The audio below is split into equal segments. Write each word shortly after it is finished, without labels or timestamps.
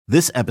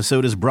This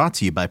episode is brought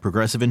to you by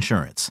Progressive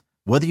Insurance.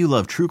 Whether you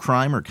love true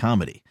crime or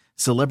comedy,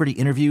 celebrity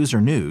interviews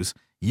or news,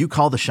 you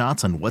call the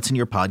shots on what's in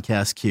your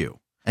podcast queue.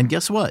 And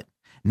guess what?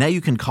 Now you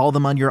can call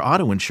them on your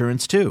auto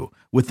insurance too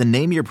with the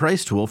Name Your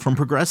Price tool from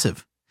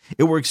Progressive.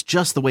 It works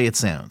just the way it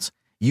sounds.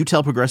 You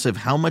tell Progressive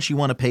how much you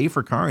want to pay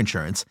for car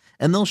insurance,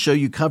 and they'll show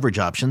you coverage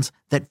options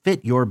that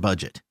fit your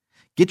budget.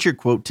 Get your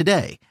quote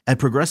today at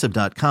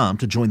Progressive.com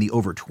to join the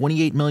over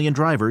 28 million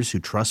drivers who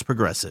trust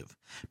Progressive.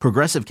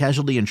 Progressive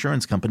Casualty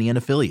Insurance Company and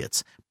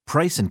Affiliates.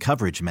 Price and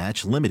coverage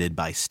match limited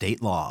by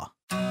state law.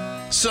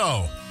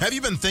 So, have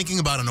you been thinking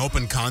about an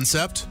open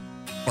concept?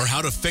 Or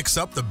how to fix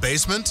up the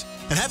basement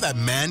and have that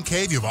man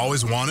cave you've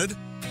always wanted?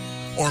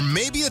 Or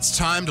maybe it's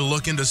time to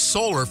look into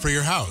solar for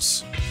your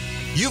house.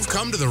 You've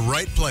come to the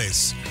right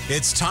place.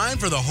 It's time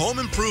for the Home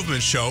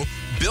Improvement Show,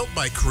 built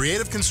by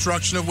Creative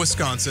Construction of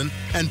Wisconsin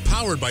and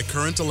powered by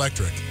Current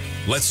Electric.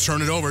 Let's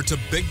turn it over to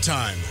Big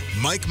Time,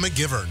 Mike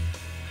McGivern.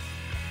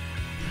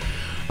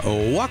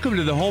 Welcome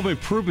to the Home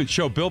Improvement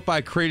Show, built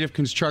by Creative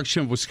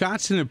Construction of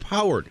Wisconsin and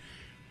powered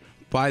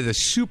by the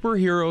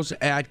superheroes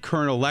at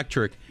Current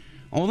Electric.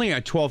 Only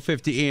at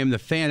 1250 AM, The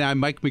Fan. I'm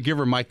Mike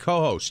McGivern, my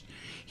co-host.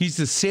 He's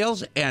the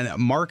sales and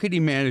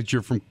marketing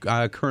manager from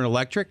Current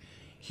Electric.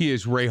 He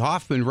is Ray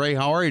Hoffman. Ray,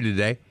 how are you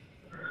today?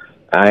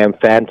 I am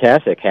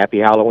fantastic. Happy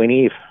Halloween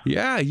Eve.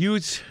 Yeah, you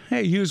as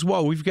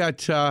well. We've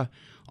got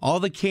all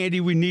the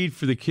candy we need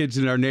for the kids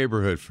in our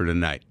neighborhood for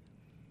tonight.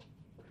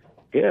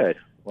 Good.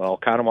 Well,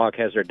 Conemaugh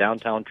has their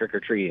downtown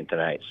trick-or-treating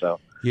tonight, so...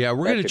 Yeah,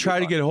 we're going to try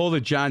to get a hold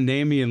of John,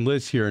 Namey, and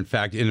Liz here, in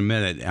fact, in a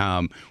minute.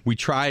 We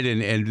tried,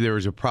 and there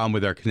was a problem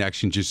with our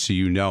connection, just so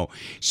you know.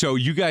 So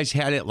you guys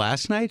had it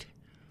last night?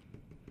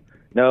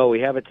 No,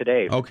 we have it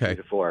today. Okay.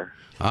 2 to 4.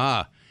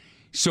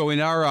 So in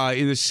our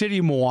in the city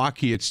of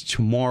Milwaukee, it's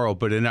tomorrow,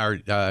 but in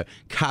our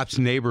Cops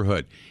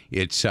neighborhood,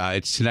 it's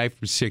tonight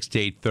from 6 to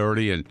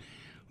 8:30, and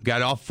we've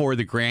got all 4 of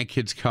the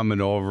grandkids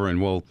coming over,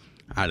 and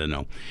I don't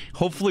know.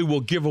 Hopefully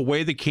we'll give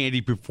away the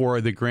candy before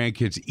the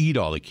grandkids eat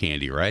all the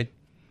candy, right?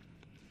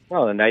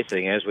 Well, the nice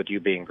thing is, with you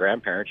being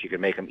grandparents, you can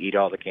make them eat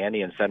all the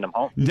candy and send them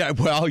home. Yeah,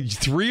 well,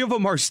 3 of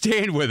them are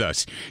staying with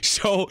us.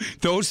 So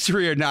those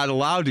 3 are not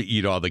allowed to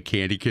eat all the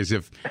candy, because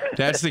if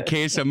that's the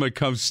case, I'm going to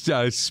come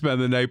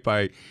spend the night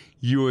by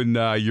you and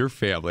your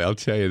family. I'll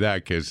tell you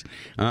that, because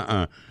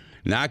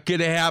not going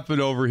to happen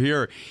over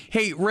here.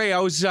 Hey, Ray, I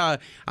was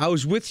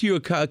with you a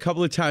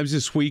couple of times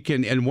this week,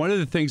 and one of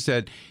the things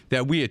that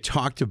we had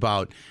talked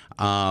about,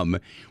 and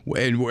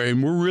we're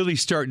really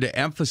starting to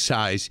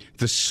emphasize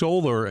the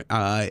solar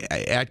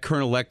at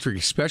Current Electric,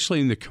 especially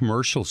in the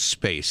commercial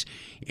space.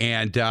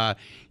 And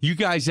you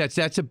guys,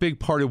 that's a big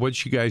part of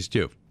what you guys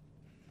do.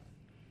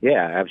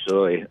 Yeah,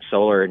 absolutely.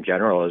 Solar in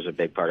general is a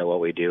big part of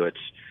what we do. It's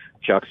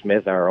Chuck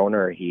Smith, our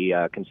owner. He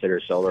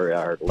considers solar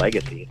our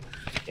legacy,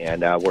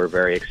 and we're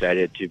very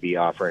excited to be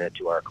offering it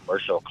to our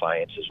commercial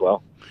clients as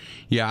well.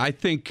 Yeah, I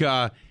think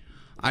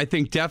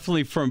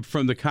definitely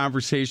from the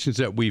conversations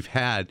that we've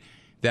had,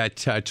 that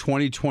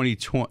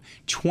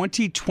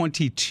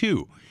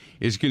 2022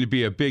 is going to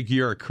be a big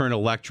year at Current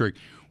Electric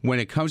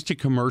when it comes to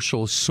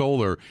commercial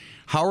solar.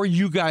 How are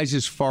you guys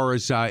as far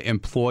as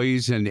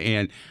employees?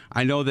 And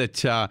I know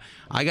that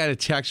I got a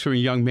text from a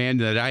young man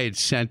that I had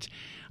sent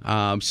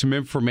some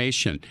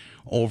information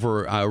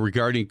over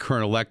regarding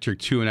Current Electric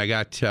too, and I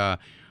got a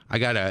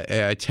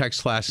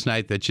text last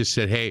night that just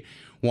said, "Hey,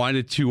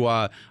 wanted to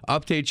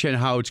update you on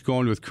how it's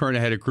going with Current.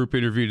 I had a group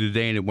interview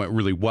today, and it went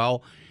really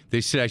well.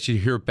 They said I should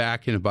hear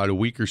back in about a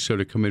week or so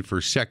to come in for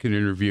a second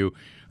interview.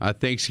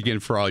 Thanks again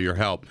for all your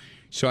help."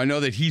 So I know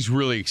that he's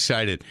really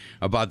excited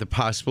about the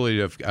possibility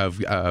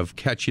of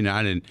catching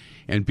on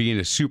and being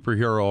a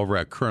superhero over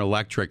at Current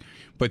Electric.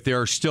 But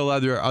there are still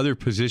other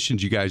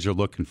positions you guys are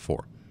looking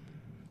for.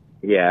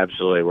 Yeah,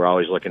 absolutely. We're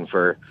always looking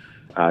for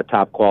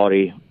top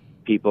quality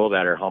people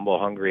that are humble,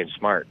 hungry, and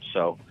smart.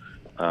 So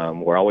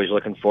we're always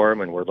looking for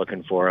them, and we're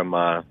looking for them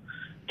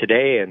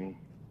today. And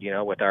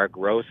with our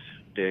growth,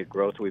 the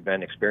growth we've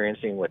been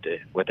experiencing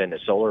within the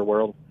solar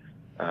world,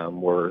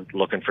 we're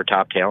looking for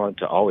top talent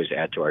to always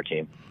add to our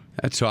team.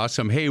 That's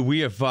awesome. Hey,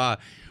 we have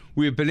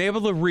been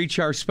able to reach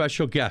our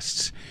special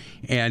guests,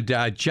 and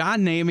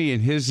John Namey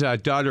and his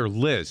daughter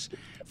Liz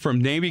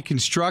from Namey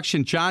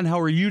Construction. John, how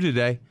are you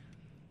today?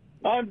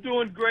 I'm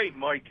doing great,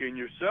 Mike, and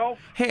yourself?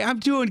 Hey, I'm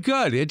doing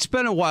good. It's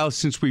been a while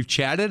since we've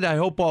chatted. I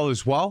hope all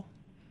is well.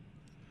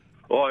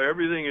 Oh,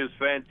 everything is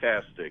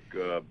fantastic.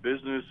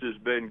 Business has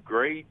been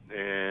great,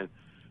 and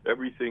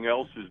everything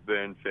else has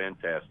been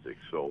fantastic.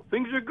 So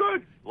things are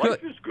good.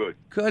 Life is good.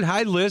 Good.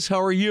 Hi, Liz. How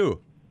are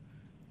you?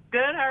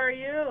 Good. How are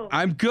you?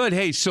 I'm good.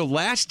 Hey, so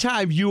last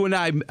time you and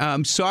I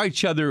saw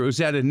each other, it was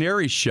at a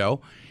Nary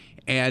show,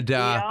 and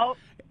Yep.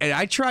 And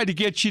I tried to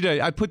get you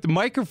to, I put the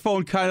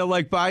microphone kind of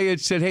like by you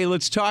and said, "Hey,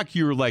 let's talk."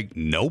 You were like,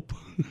 "Nope."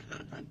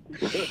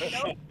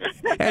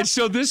 And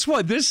so this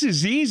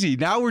is easy.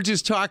 Now we're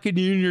just talking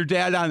to you and your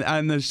dad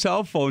on the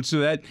cell phone,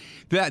 so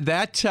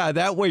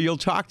that way you'll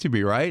talk to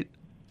me, right?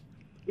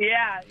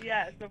 Yeah,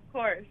 yes, of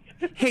course.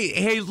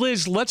 Hey,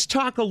 Liz, let's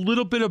talk a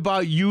little bit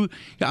about you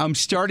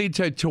starting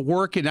to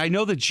work. And I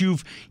know that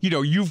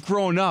you've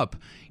grown up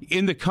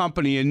in the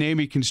company in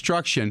Navy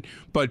Construction,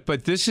 but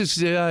this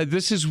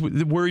is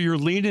where you're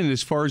leaning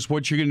as far as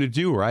what you're going to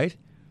do, right?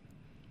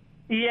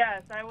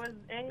 Yes, I was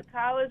in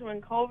college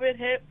when COVID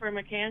hit for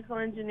mechanical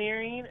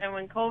engineering, and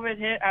when COVID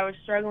hit, I was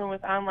struggling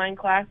with online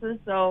classes,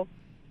 so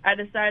I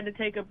decided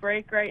to take a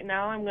break right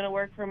now. I'm going to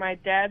work for my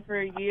dad for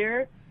a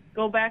year,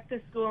 go back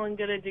to school and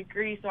get a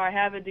degree, so I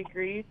have a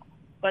degree.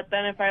 But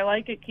then if I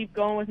like it, keep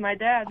going with my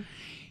dad.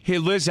 Hey,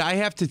 Liz, I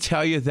have to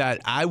tell you that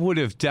I would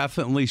have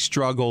definitely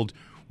struggled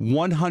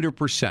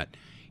 100%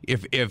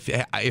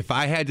 if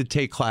I had to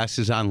take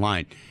classes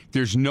online.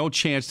 There's no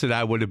chance that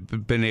I would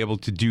have been able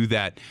to do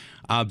that.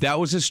 That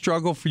was a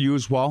struggle for you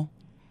as well?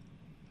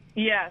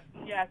 Yes.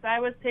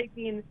 I was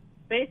taking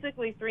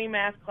basically 3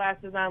 math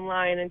classes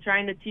online and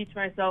trying to teach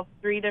myself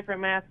 3 different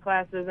math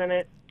classes,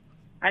 and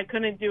I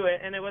couldn't do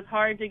it. And it was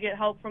hard to get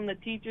help from the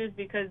teachers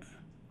because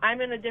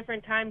I'm in a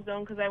different time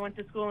zone because I went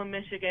to school in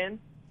Michigan.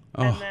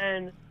 Oh. And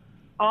then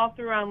all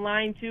through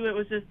online, too, it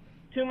was just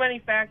too many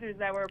factors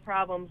that were a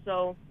problem.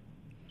 So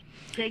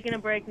taking a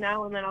break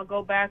now, and then I'll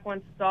go back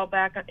once it's all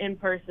back in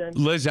person.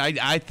 Liz,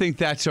 I think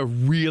that's a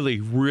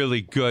really,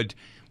 really good.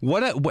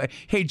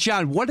 Hey,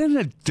 John, what an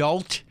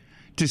adult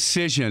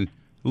decision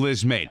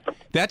Liz made.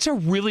 That's a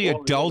really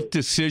adult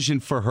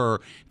decision for her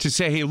to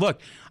say, hey, look,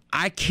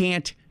 I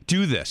can't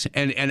do this,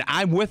 and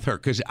I'm with her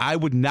because I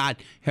would not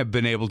have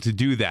been able to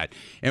do that.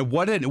 And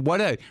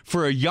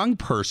for a young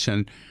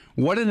person,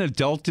 what an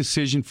adult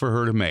decision for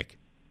her to make.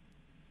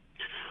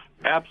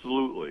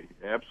 Absolutely.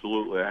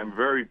 I'm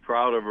very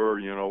proud of her.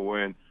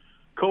 When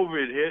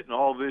COVID hit and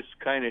all this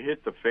kind of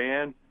hit the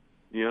fan,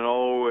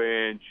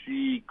 and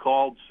she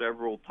called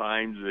several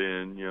times,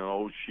 and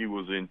she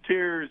was in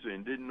tears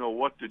and didn't know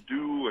what to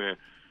do, and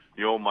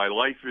my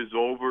life is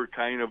over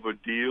kind of a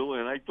deal.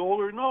 And I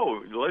told her,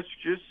 no, let's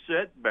just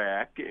sit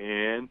back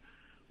and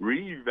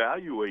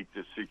reevaluate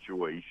the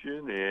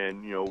situation.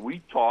 And,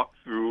 we talked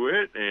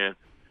through it, and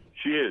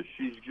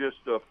she's just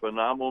a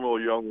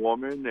phenomenal young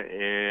woman,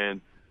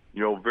 and,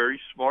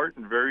 very smart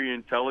and very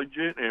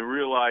intelligent, and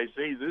realized,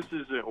 hey, this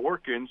isn't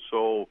working,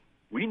 so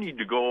we need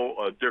to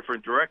go a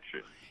different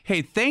direction.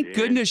 Hey, thank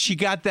goodness she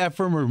got that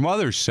from her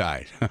mother's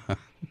side.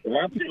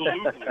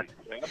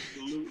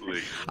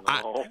 Absolutely.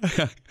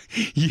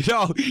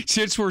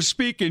 Since we're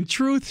speaking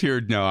truth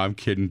here, no, I'm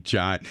kidding,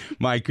 John.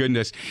 My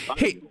goodness.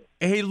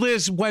 Hey,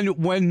 Liz, when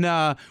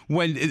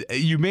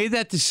you made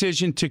that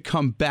decision to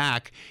come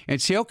back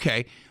and say,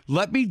 okay,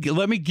 let me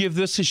give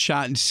this a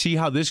shot and see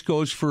how this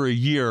goes for a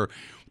year,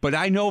 but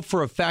I know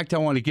for a fact I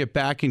want to get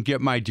back and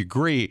get my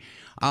degree.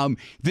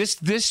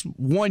 This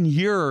 1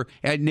 year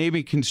at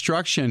Navy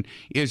Construction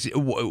is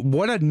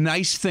what a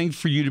nice thing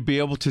for you to be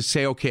able to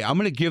say, okay, I'm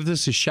going to give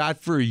this a shot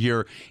for a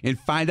year and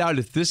find out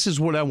if this is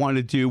what I want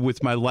to do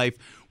with my life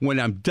when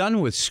I'm done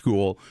with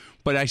school,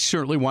 but I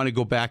certainly want to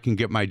go back and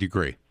get my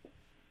degree.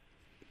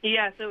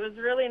 Yes, it was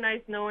really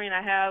nice knowing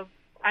I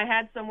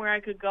had somewhere I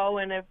could go,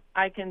 and if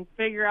I can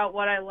figure out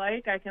what I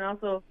like, I can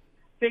also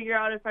figure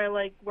out if I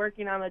like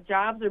working on the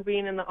jobs or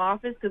being in the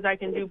office, because I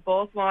can do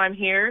both while I'm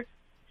here.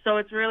 So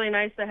it's really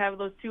nice to have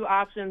those 2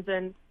 options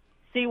and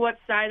see what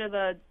side of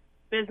the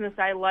business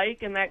I like,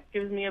 and that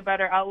gives me a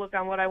better outlook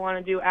on what I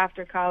want to do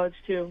after college,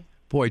 too.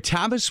 Boy,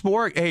 Thomas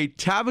Moore did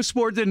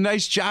a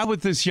nice job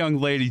with this young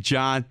lady,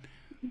 John.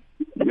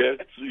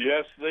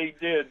 Yes, they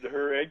did.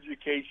 Her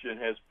education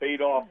has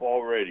paid off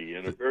already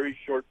in a very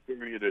short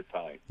period of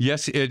time.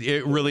 Yes,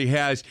 it really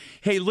has.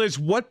 Hey, Liz,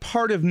 what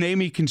part of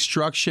Navy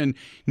Construction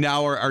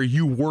now are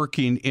you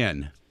working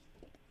in?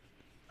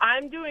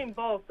 I'm doing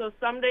both. So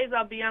some days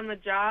I'll be on the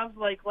job.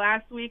 Like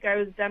last week, I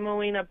was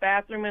demoing a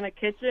bathroom and a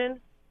kitchen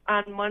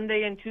on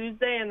Monday and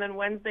Tuesday, and then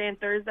Wednesday and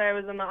Thursday I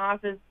was in the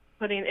office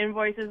putting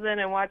invoices in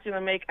and watching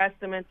them make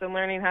estimates and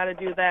learning how to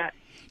do that.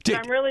 So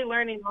I'm really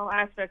learning all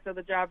aspects of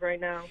the job right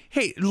now.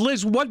 Hey,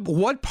 Liz,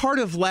 what part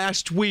of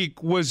last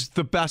week was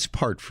the best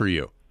part for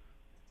you?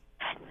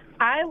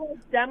 I like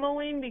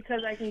demoing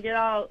because I can get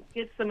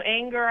some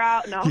anger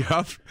out. No.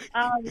 Yep.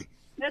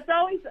 It's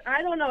always,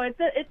 I don't know, it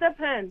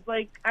depends.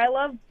 Like, I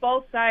love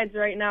both sides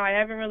right now. I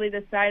haven't really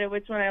decided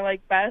which one I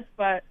like best,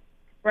 but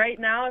right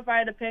now, if I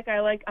had to pick,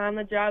 I like on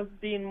the jobs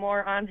being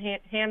more on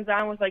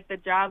hands-on with like the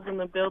jobs and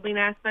the building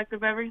aspect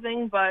of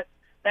everything, but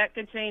that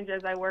could change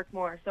as I work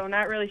more. So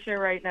not really sure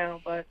right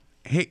now, but.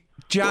 Hey,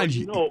 John,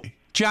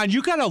 John,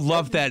 you got to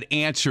love that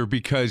answer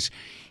because,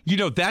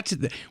 that's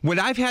when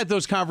I've had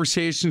those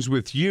conversations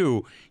with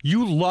you,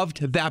 you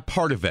loved that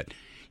part of it.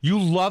 You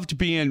loved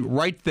being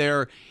right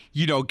there,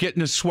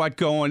 getting the sweat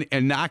going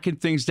and knocking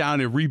things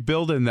down and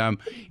rebuilding them.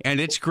 And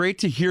it's great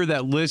to hear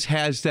that Liz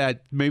has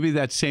maybe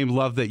that same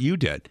love that you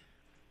did.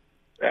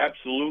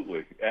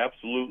 Absolutely.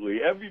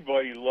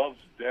 Everybody loves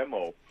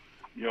demo.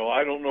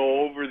 I don't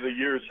know over the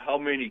years how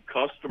many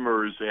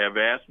customers have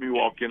asked me,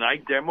 well, can I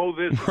demo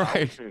this?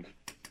 Right.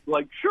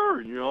 Like, sure,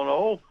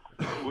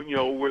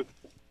 with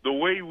the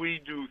way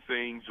we do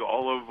things,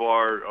 all of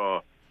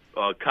our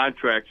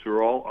contracts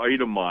are all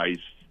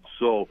itemized.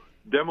 So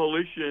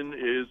demolition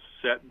is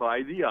set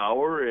by the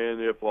hour,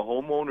 and if a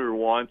homeowner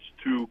wants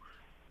to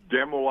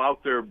demo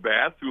out their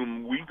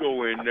bathroom, we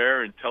go in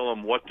there and tell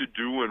them what to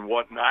do and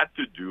what not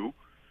to do,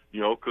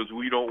 because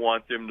we don't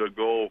want them to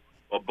go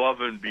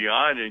above and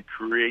beyond and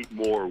create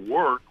more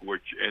work,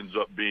 which ends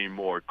up being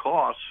more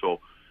cost. So,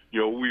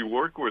 we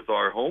work with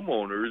our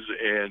homeowners,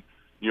 and,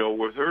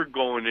 with her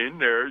going in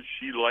there,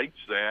 she likes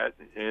that.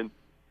 And,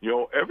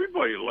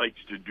 everybody likes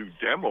to do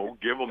demo.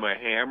 Give them a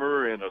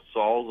hammer and a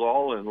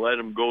sawzall and let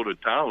them go to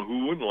town.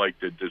 Who wouldn't like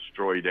to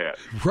destroy that?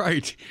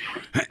 Right.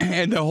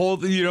 And the whole,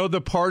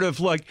 the part of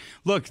like,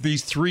 look,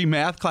 these 3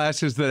 math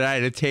classes that I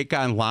had to take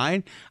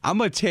online, I'm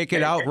going to take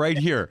it out right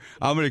here.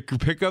 I'm going to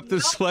pick up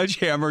the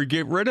sledgehammer and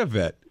get rid of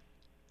it.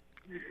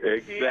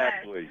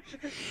 Exactly.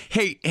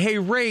 Hey,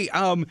 Ray,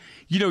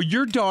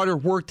 your daughter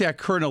worked at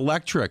Current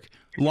Electric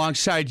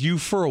alongside you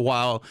for a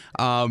while.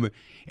 And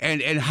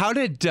how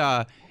did,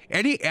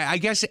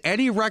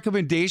 any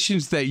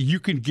recommendations that you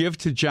can give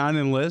to John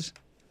and Liz?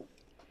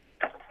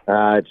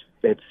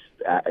 It's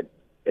a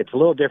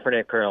little different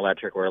at Current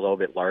Electric. We're a little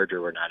bit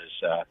larger. We're not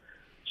as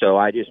so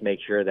I just make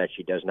sure that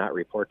she does not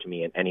report to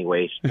me in any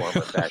way, form,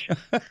 or fashion.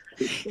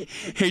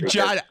 Hey,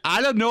 John,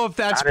 I don't know if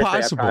that's honestly,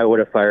 possible. I would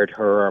have fired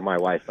her or my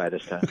wife by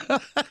this time.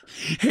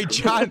 Hey,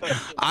 John,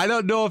 I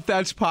don't know if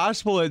that's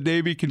possible at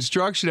Navy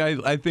Construction.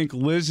 I think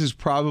Liz is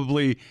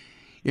probably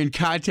in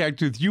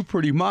contact with you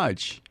pretty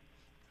much.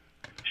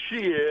 She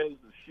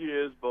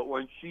is, but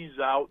when she's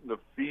out in the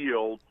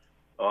field,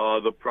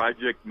 the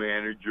project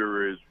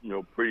manager is,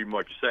 pretty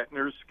much setting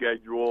her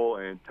schedule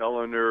and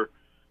telling her,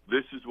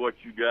 this is what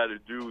you got to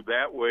do.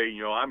 That way,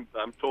 I'm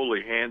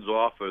totally hands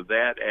off of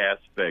that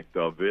aspect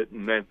of it.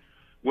 And then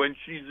when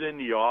she's in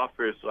the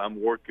office,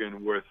 I'm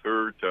working with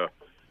her to,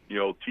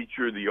 teach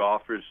her the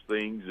office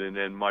things. And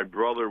then my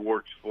brother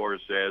works for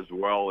us as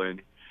well,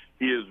 and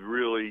he has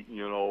really,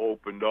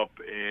 opened up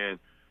and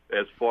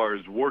as far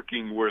as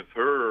working with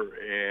her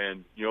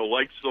and,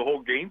 likes the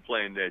whole game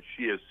plan that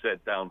she has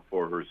set down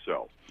for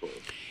herself. So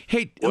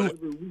hey,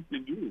 whatever we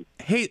can do.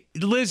 Hey,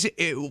 Liz,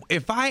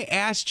 if I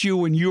asked you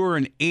when you were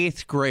in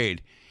 8th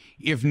grade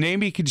if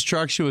Navy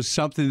Construction was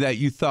something that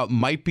you thought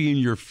might be in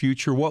your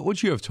future, what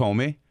would you have told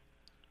me?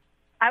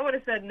 I would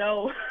have said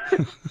no.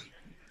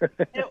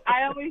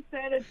 I always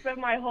said it's been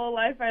my whole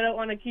life. I don't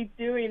want to keep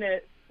doing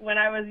it when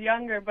I was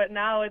younger, but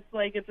now it's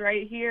like it's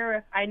right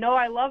here. I know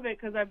I love it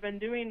because I've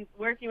been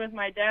working with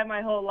my dad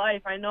my whole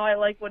life. I know I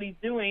like what he's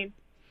doing,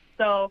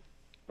 so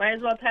might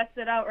as well test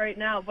it out right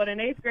now. But in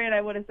 8th grade,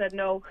 I would have said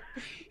no.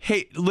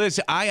 Hey,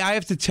 Liz, I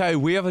have to tell you,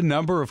 we have a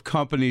number of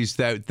companies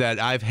that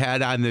I've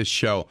had on this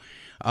show.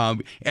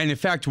 And in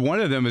fact, one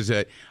of them is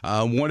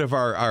one of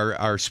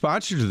our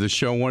sponsors of the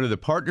show. One of the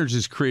partners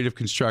is Creative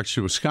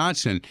Construction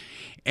Wisconsin.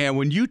 And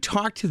when you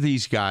talk to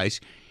these guys,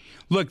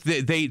 look,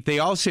 they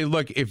all say,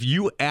 look, if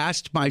you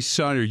asked my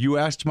son or you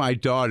asked my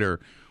daughter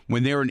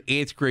when they were in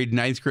 8th grade,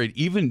 9th grade,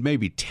 even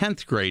maybe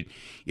 10th grade,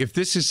 if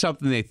this is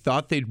something they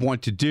thought they'd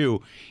want to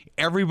do,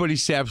 everybody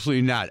said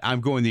absolutely not.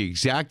 I'm going the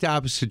exact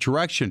opposite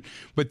direction.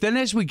 But then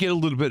as we get a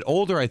little bit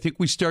older, I think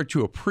we start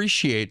to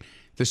appreciate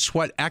the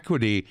sweat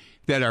equity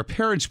that our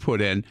parents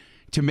put in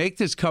to make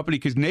this company,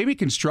 because Navy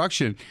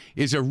Construction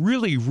is a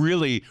really,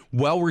 really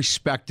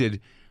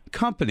well-respected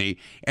company.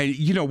 And,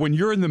 when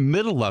you're in the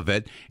middle of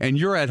it and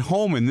you're at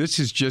home and this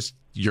is just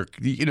your,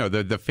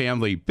 the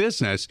family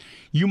business,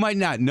 you might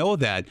not know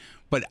that.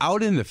 But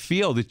out in the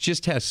field, it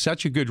just has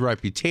such a good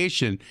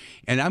reputation.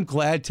 And I'm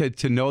glad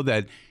to know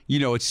that,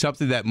 it's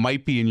something that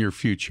might be in your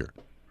future.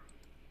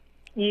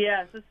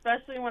 Yes,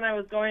 especially when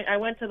I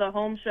went to the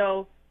home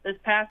show this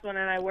past one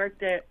and I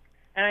worked it.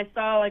 And I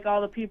saw, like,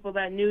 all the people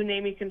that knew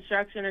Navy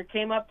Construction or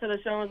came up to the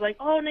show and was like,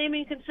 oh,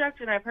 Navy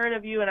Construction, I've heard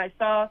of you. And I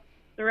saw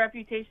the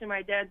reputation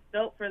my dad's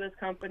built for this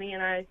company,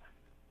 and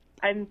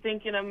I'm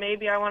thinking of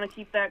maybe I want to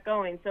keep that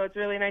going. So it's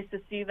really nice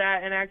to see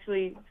that and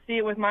actually see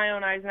it with my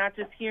own eyes, not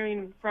just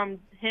hearing from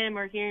him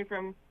or hearing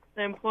from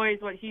the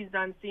employees what he's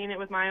done, seeing it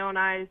with my own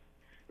eyes,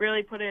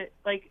 really put it,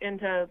 like,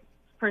 into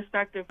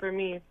perspective for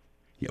me.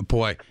 Yeah,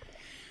 boy,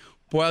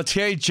 I'll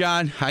tell you,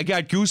 John, I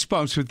got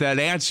goosebumps with that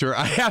answer.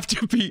 I have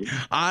to be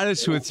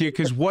honest with you,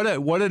 because what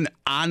an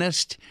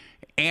honest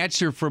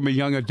answer from a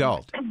young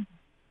adult.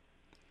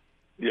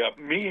 Yeah,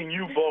 me and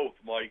you both,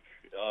 Mike.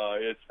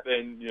 It's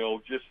been,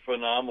 just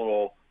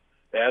phenomenal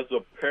as a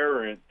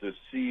parent to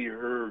see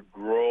her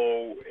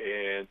grow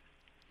and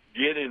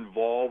get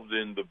involved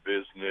in the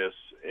business.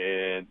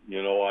 And,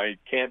 I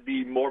can't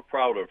be more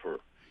proud of her.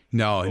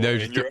 No, and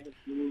you're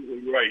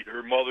absolutely right.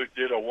 Her mother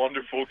did a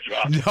wonderful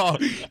job. No,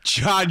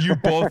 John, you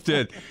both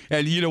did.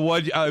 And you know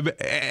what?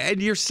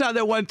 And your son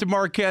that went to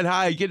Marquette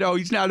High,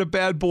 he's not a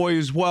bad boy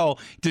as well.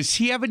 Does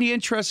he have any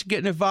interest in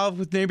getting involved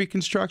with Navy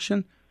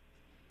Construction?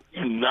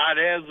 Not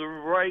as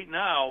of right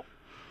now.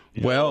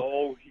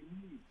 Well,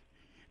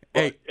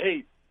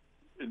 hey,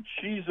 and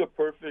she's a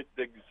perfect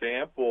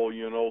example.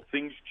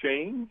 Things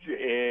change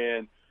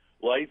and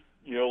life,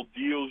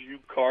 deals you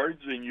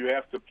cards and you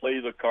have to play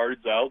the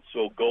cards out.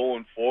 So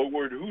going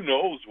forward, who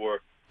knows where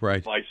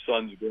my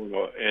son's going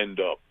to end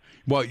up.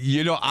 Well,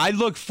 I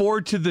look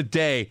forward to the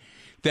day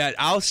that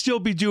I'll still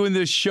be doing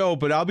this show,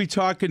 but I'll be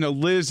talking to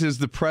Liz as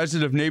the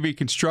president of Navy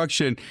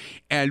Construction,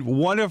 and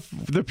one of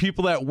the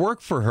people that work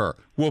for her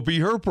will be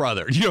her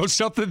brother.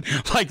 Something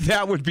like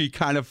that would be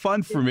kind of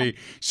fun for me.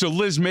 So,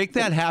 Liz, make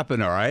that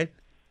happen, all right?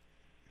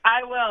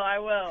 I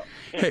will.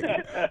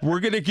 Hey, we're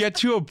going to get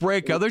to a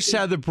break. Other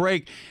side of the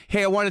break,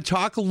 hey, I want to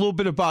talk a little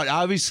bit about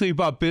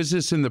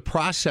business in the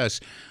process.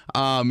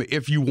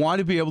 If you want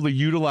to be able to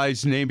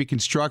utilize Navy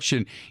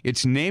Construction,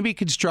 it's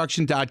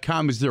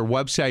NamieConstruction.com is their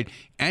website,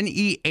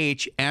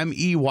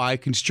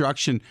 NEHMEY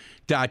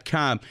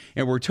Construction.com.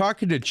 And we're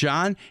talking to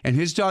John and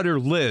his daughter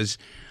Liz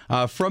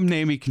from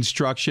Navy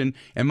Construction.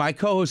 And my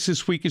co-host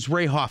this week is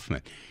Ray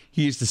Hoffman.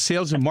 He is the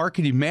sales and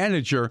marketing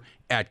manager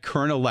at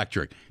Kern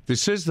Electric.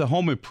 This is the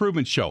Home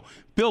Improvement Show,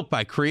 built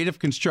by Creative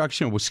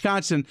Construction of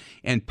Wisconsin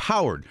and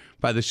powered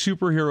by the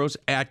superheroes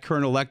at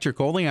Kern Electric,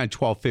 only on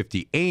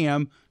 1250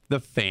 AM, The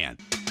Fan.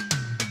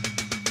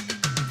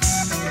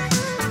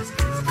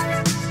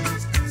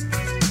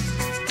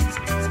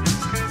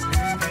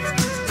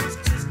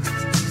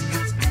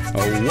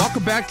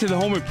 Welcome back to the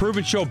Home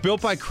Improvement Show,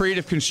 built by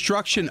Creative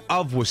Construction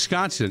of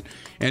Wisconsin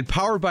and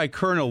powered by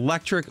Kern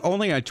Electric,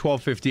 only on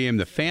 1250 AM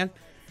The Fan.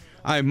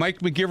 I'm Mike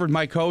McGivern.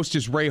 My co-host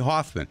is Ray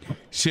Hoffman,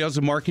 sales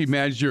and marketing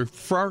manager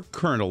for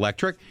Kern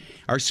Electric.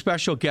 Our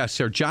special guests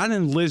are John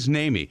and Liz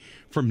Namey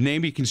from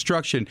Namey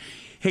Construction.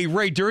 Hey,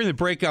 Ray, during the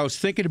break, I was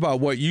thinking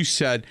about what you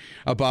said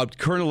about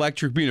Kern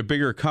Electric being a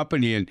bigger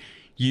company, and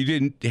you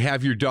didn't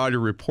have your daughter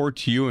report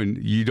to you,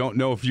 and you don't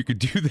know if you could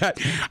do that.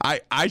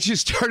 I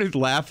just started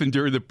laughing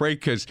during the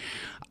break because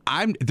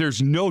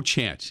there's no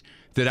chance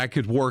that I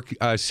could work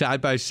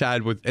side by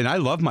side with, and I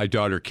love my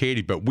daughter,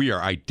 Katie, but we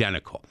are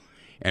identical.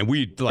 And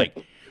we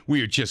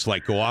would just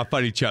go off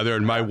on each other,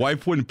 and my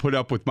wife wouldn't put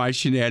up with my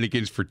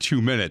shenanigans for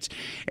 2 minutes.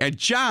 And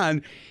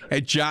John,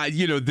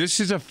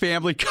 this is a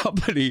family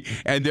company,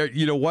 and they're,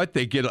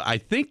 I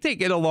think they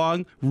get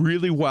along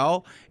really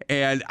well.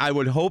 And I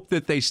would hope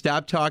that they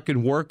stop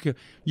talking work,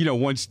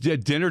 once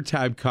dinner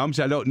time comes.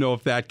 I don't know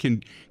if that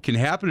can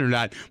happen or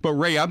not. But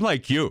Ray, I'm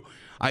like you.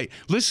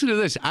 Listen to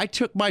this. I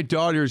took my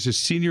daughter as a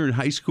senior in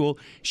high school.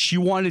 She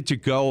wanted to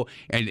go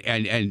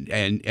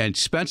and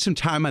spend some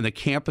time on the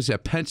campus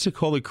at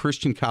Pensacola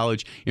Christian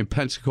College in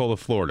Pensacola,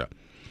 Florida.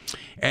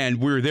 And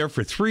we were there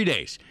for 3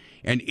 days.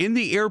 And in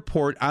the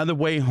airport on the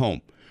way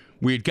home,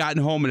 we had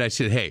gotten home, and I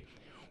said, hey,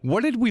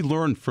 what did we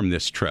learn from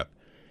this trip?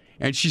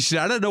 And she said,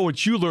 I don't know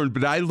what you learned,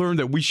 but I learned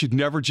that we should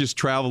never just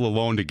travel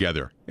alone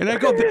together. And I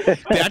go,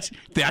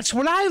 that's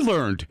what I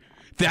learned.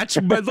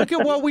 But look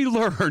at what we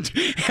learned.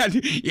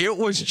 And it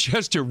was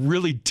just a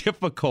really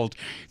difficult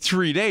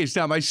 3 days.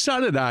 Now, my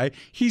son and I,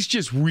 he's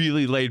just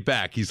really laid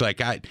back. He's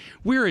like,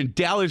 we were in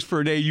Dallas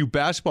for an AU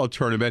basketball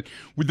tournament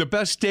with the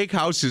best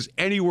steakhouses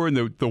anywhere in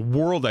the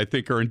world, I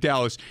think, are in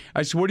Dallas.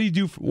 I said, what do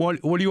you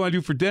want to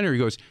do for dinner? He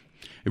goes,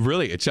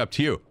 really, it's up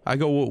to you. I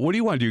go, well, what do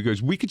you want to do? He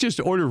goes, we could just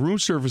order room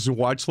service and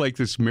watch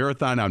this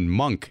marathon on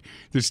Monk,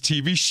 this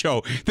TV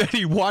show that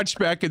he watched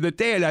back in the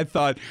day. And I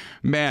thought,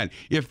 man,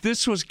 if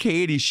this was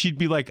Katie, she'd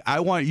be like,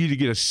 I want you to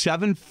get a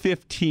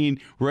 7:15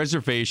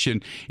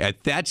 reservation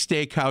at that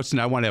steakhouse,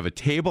 and I want to have a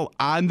table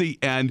on the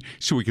end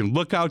so we can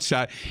look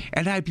outside.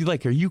 And I'd be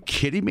like, are you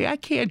kidding me? I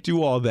can't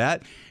do all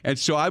that. And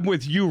so I'm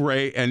with you,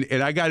 Ray, and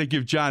I got to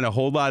give John a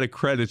whole lot of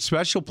credit.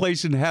 Special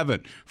place in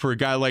heaven for a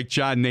guy like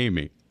John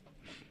Namey.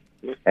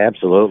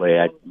 Absolutely.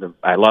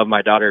 I love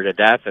my daughter to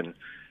death, and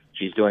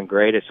she's doing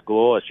great at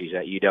school. She's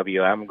at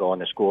UWM going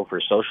to school for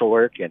social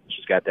work, and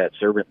she's got that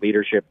servant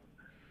leadership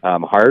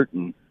heart,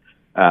 and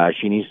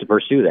she needs to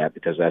pursue that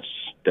because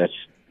that's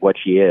what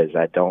she is.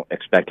 I don't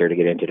expect her to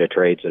get into the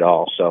trades at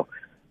all. So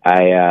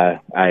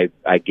I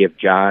give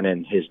John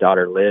and his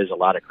daughter Liz a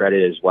lot of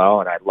credit as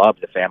well, and I love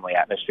the family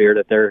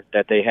atmosphere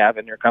that they have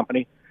in their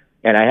company.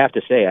 And I have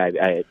to say,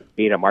 I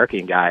being a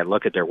marketing guy, I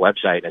look at their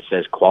website and it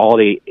says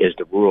quality is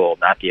the rule,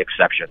 not the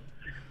exception.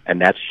 And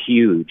that's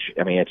huge.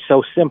 I mean, it's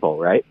so simple,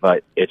 right?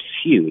 But it's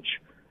huge.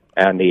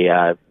 And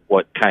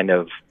what kind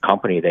of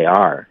company they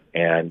are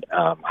and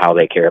how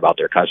they care about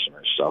their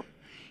customers. So,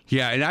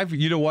 yeah, and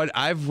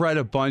I've read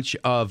a bunch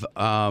of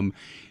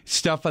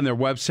stuff on their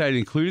website,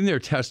 including their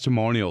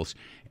testimonials.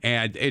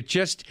 And it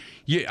just,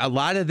 a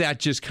lot of that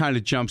just kind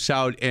of jumps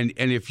out. And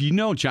if you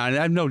know John,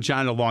 and I've known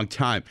John a long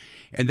time,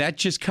 and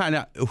that's just kind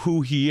of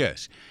who he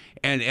is.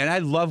 And I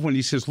love when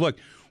he says, look,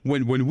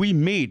 when we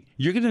meet,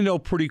 you're going to know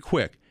pretty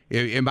quick,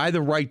 am I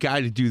the right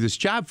guy to do this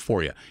job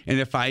for you? And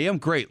if I am,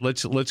 great,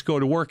 let's go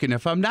to work. And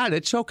if I'm not,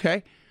 it's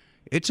okay.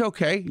 It's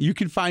okay. You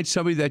can find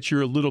somebody that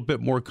you're a little bit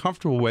more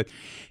comfortable with.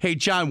 Hey,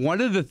 John, one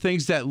of the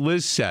things that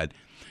Liz said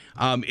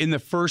in the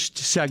first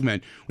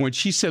segment, when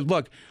she said,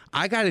 look,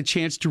 I got a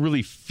chance to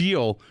really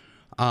feel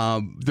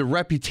the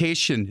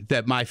reputation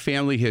that my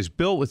family has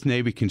built with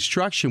Navy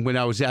Construction when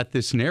I was at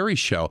this NARI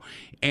show.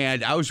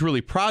 And I was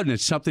really proud, and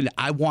it's something that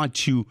I want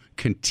to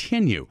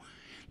continue.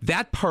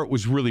 That part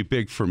was really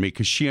big for me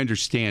because she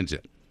understands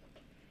it.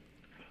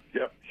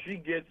 Yeah, she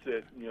gets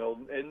it,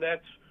 and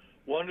that's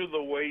one of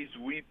the ways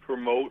we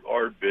promote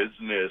our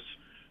business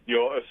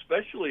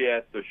especially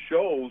at the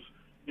shows,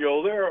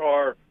 there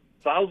are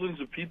thousands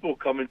of people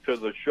coming to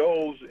the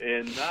shows,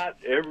 and not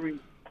every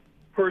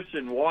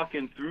person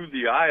walking through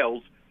the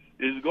aisles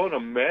is going to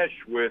mesh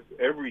with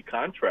every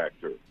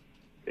contractor.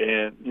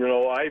 And,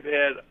 I've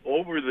had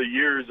over the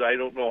years, I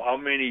don't know how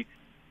many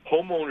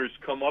homeowners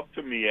come up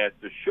to me at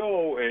the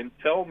show and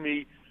tell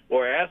me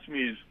or ask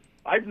me,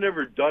 I've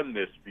never done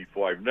this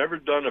before. I've never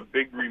done a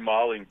big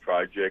remodeling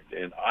project,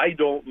 and I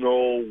don't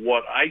know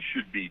what I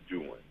should be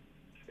doing.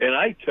 And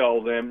I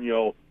tell them,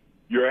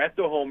 you're at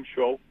the home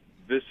show.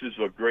 This is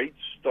a great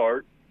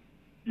start.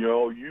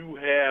 You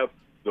have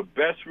the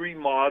best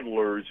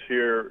remodelers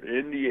here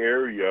in the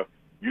area.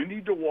 You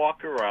need to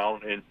walk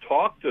around and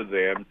talk to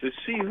them to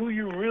see who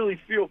you really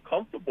feel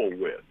comfortable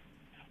with,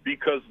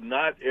 because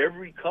not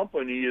every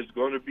company is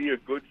going to be a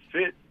good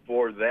fit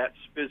for that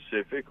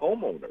specific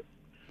homeowner.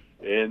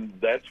 And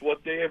that's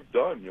what they have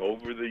done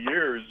over the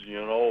years.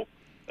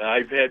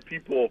 I've had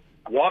people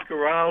walk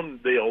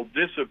around, they'll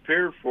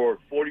disappear for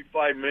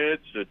 45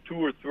 minutes to 2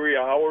 or 3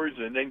 hours,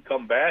 and then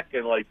come back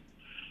and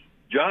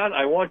John,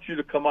 I want you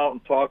to come out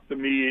and talk to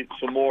me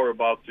some more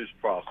about this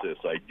process.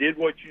 I did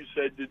what you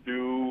said to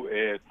do,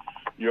 and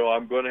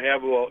I'm going to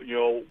have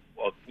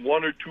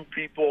one or two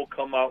people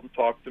come out and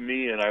talk to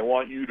me, and I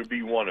want you to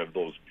be one of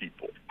those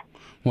people.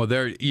 Well,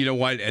 you know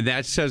what, and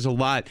that says a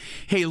lot.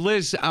 Hey,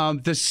 Liz,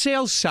 the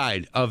sales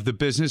side of the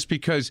business,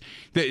 because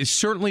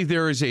certainly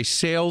there is a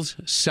sales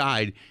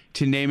side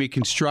to Namie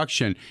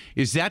Construction.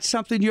 Is that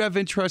something you have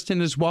interest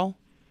in as well?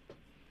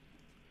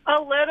 A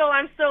little.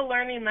 I'm still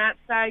learning that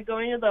side.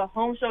 Going to the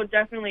home show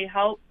definitely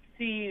helped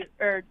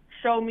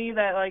show me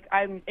that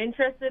I'm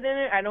interested in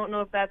it. I don't know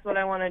if that's what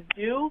I want to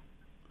do,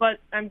 but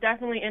I'm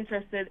definitely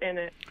interested in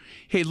it.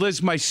 Hey,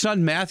 Liz, my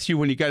son Matthew,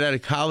 when he got out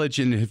of college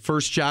and his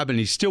first job, and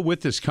he's still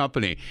with this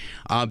company,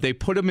 they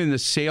put him in the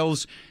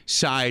sales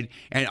side,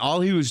 and all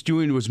he was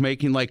doing was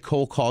making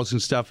cold calls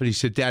and stuff. And he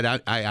said,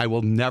 Dad, I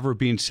will never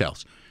be in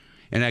sales.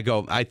 And I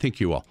go, I think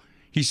you will.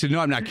 He said, no,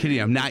 I'm not kidding.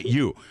 I'm not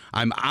you.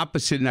 I'm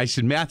opposite. And I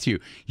said, Matthew,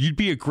 you'd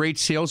be a great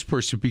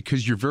salesperson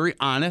because you're very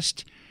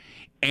honest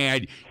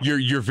and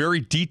you're very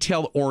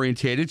detail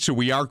oriented. So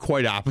we are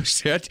quite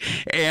opposite.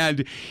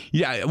 And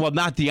yeah, well,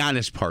 not the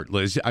honest part,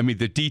 Liz. I mean,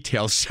 the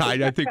detail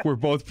side, I think we're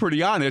both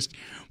pretty honest.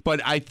 But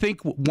I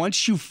think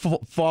once you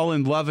fall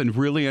in love and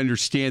really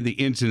understand the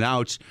ins and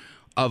outs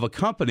of a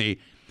company,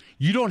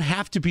 you don't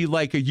have to be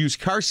like a used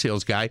car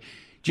sales guy.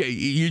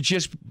 You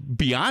just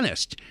be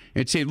honest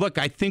and say, look,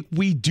 I think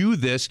we do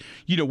this,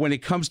 when it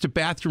comes to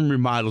bathroom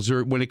remodels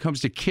or when it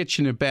comes to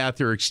kitchen and bath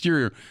or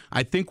exterior,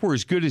 I think we're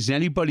as good as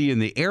anybody in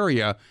the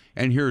area,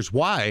 and here's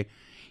why.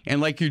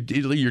 And like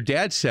your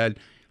dad said,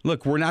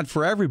 look, we're not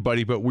for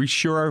everybody, but we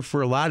sure are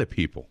for a lot of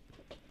people.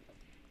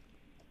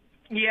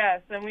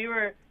 Yes, and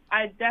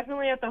I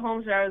definitely at the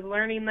home show, I was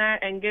learning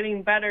that and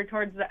getting better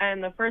towards the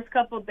end. The first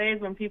couple of days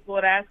when people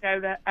would ask, I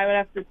would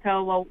have to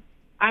tell, well,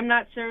 I'm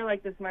not sure,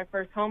 this is my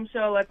first home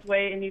show, let's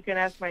wait, and you can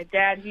ask my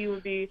dad. He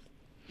would be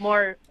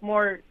more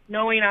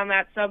knowing on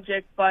that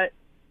subject, but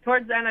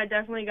towards the end I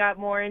definitely got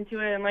more into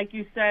it, and like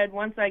you said,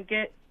 once I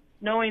get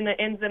knowing the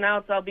ins and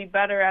outs, I'll be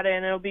better at it,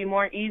 and it'll be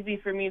more easy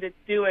for me to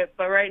do it,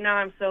 but right now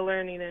I'm still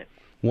learning it.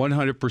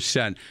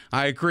 100%.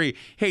 I agree.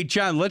 Hey,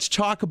 John, let's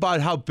talk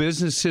about how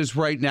business is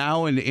right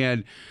now,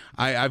 and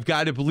I've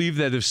got to believe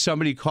that if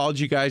somebody called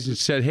you guys and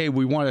said, hey,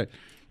 we want to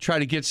try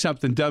to get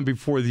something done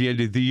before the end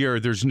of the year,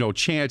 there's no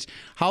chance.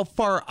 How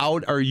far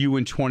out are you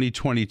in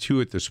 2022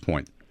 at this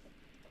point?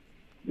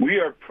 We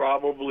are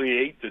probably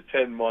 8 to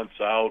 10 months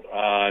out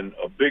on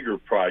a bigger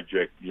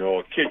project,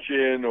 a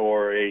kitchen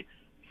or a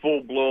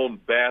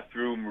full-blown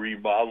bathroom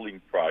remodeling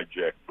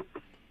project.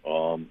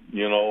 And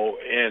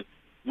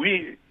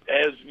we,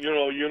 as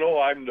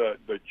I'm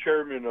the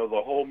chairman of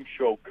the home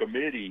show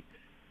committee,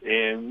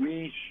 and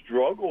we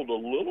struggled a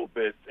little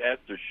bit at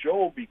the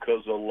show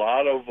because a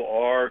lot of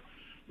our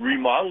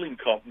remodeling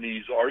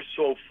companies are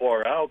so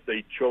far out,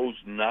 they chose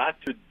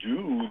not to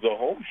do the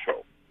home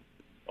show,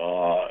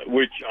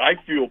 which I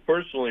feel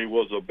personally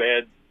was a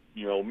bad,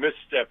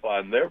 misstep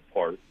on their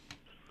part.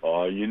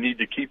 You need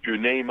to keep your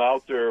name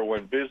out there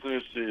when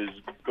business is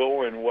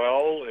going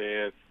well,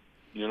 and,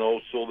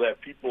 so that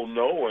people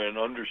know and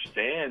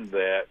understand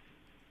that,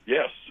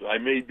 yes, I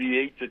may be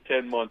 8 to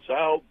 10 months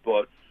out,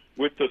 but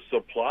with the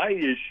supply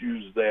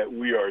issues that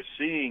we are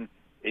seeing,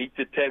 8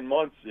 to 10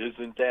 months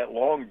isn't that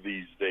long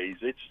these days.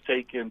 It's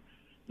taken,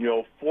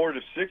 4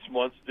 to 6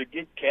 months to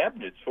get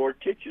cabinets for a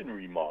kitchen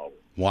remodel.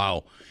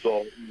 Wow.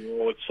 So,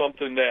 it's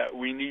something that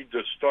we need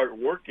to start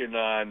working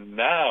on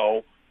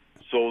now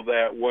so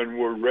that when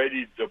we're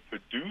ready to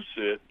produce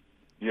it,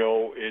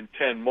 in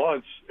 10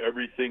 months,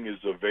 everything is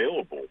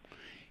available.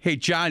 Hey,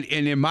 John,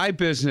 and in my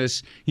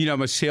business,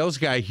 I'm a sales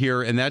guy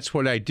here, and that's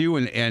what I do,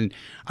 and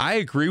I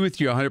agree with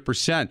you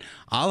 100%.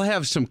 I'll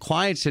have some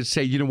clients that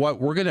say, you know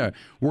what, we're gonna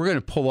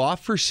pull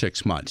off for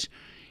 6 months.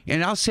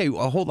 And I'll say,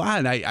 well, hold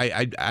on,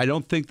 I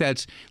don't think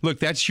that's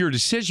your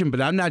decision, but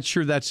I'm not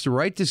sure that's the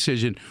right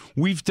decision.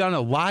 We've done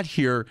a lot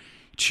here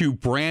to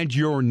brand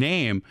your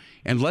name,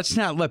 and let's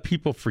not let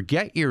people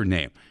forget your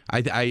name.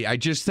 I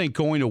just think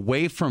going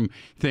away from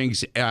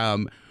things,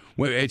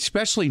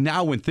 especially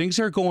now when things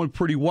are going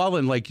pretty well,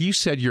 and like you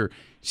said, you're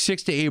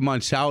 6 to 8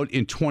 months out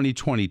in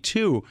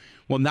 2022.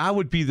 Well, now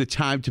would be the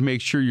time to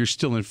make sure you're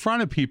still in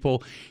front of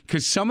people,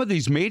 because some of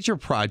these major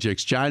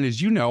projects, John,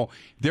 as you know,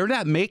 they're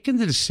not making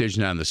the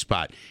decision on the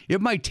spot.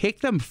 It might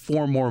take them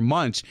 4 more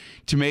months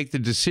to make the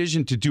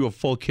decision to do a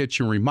full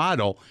kitchen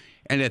remodel.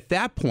 And at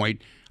that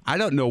point, I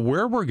don't know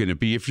where we're going to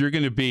be. If you're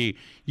going to be,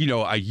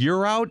 a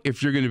year out,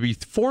 if you're going to be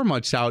 4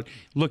 months out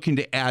looking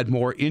to add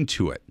more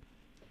into it.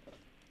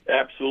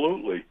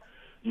 Absolutely.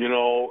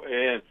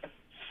 And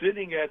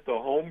sitting at the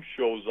home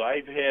shows,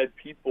 I've had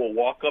people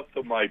walk up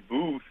to my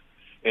booth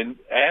and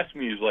ask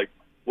me,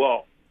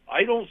 well,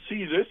 I don't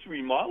see this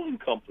remodeling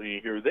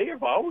company here. They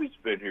have always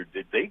been here.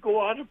 Did they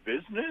go out of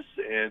business?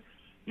 And,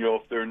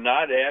 if they're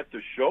not at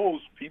the shows,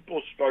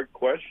 people start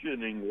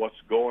questioning what's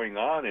going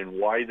on and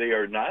why they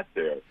are not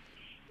there.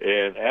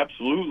 And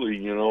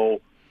absolutely,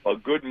 a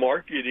good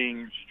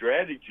marketing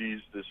strategy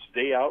is to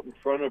stay out in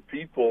front of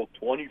people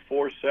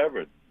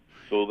 24/7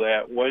 so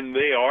that when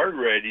they are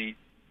ready,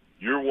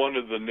 you're one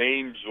of the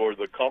names or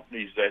the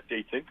companies that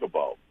they think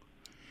about.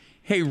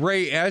 Hey,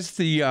 Ray, as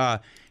the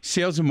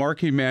sales and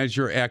marketing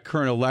manager at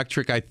Current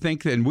Electric, I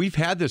think, and we've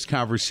had this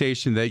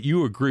conversation, that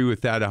you agree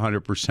with that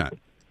 100%.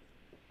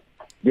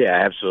 Yeah,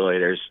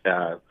 absolutely.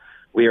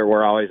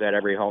 We're always at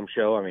every home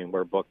show. I mean,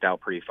 we're booked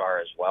out pretty far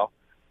as well.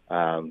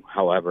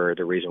 However,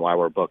 the reason why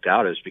we're booked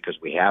out is because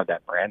we have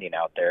that branding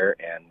out there,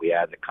 and we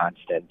have the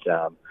constant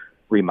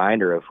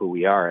reminder of who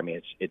we are. I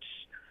mean, it's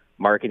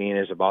marketing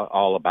is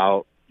all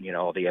about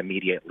the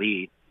immediate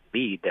lead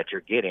that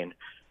you're getting.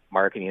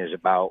 Marketing is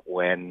about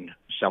when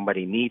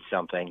somebody needs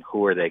something,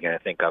 who are they going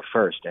to think of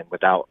first? And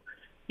without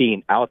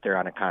being out there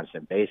on a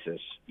constant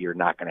basis, you're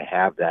not going to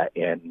have that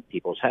in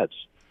people's heads.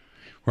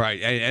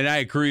 Right, and I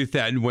agree with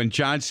that. And when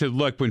John said,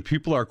 look, when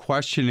people are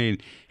questioning,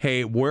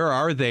 hey, where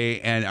are they,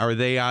 and are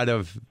they out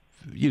of,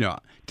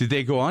 did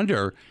they go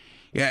under?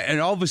 Yeah, and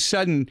all of a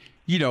sudden,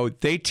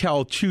 they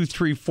tell 2,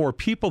 3, 4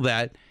 people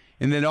that,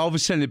 and then all of a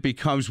sudden it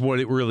becomes what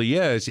it really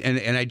is.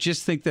 And I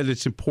just think that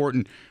it's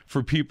important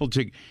for people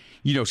to,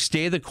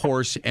 stay the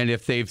course. And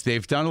if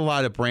they've done a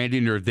lot of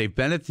branding, or they've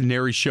been at the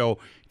NARI show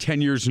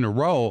 10 years in a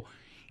row,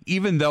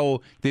 even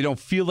though they don't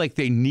feel like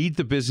they need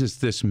the business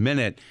this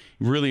minute,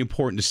 really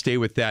important to stay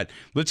with that.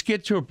 Let's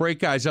get to a break,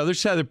 guys. Other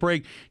side of the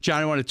break,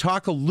 John, I want to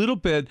talk a little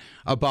bit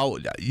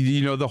about,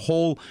 the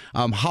whole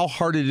how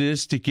hard it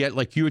is to get,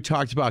 like you had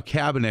talked about,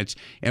 cabinets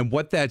and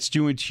what that's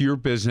doing to your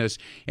business.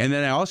 And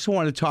then I also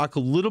want to talk a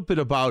little bit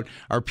about,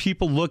 are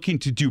people looking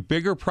to do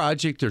bigger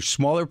projects or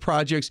smaller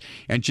projects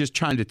and just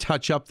trying to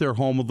touch up their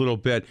home a little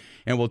bit.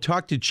 And we'll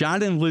talk to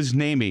John and Liz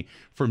Namey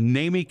from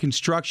Namey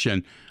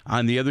Construction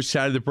on the other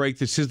side of the break.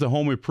 This is the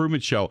Home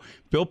Improvement Show,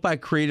 built by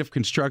Creative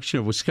Construction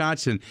of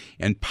Wisconsin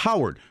and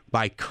powered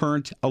by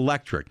Current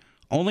Electric.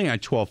 Only on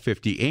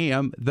 1250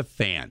 AM, The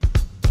Fan.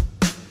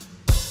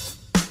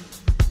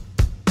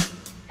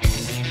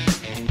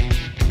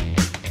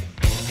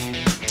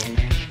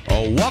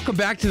 Welcome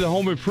back to the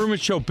Home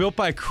Improvement Show, built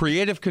by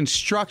Creative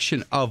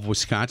Construction of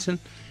Wisconsin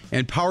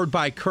and powered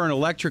by Current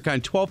Electric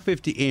on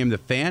 1250 AM, The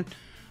Fan.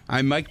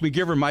 I'm Mike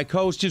McGivern. My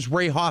co-host is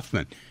Ray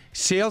Hoffman,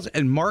 Sales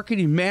and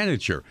Marketing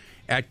Manager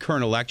at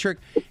Current Electric,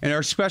 and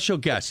our special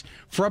guest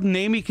from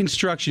Namey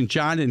Construction,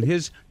 John, and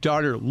his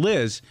daughter,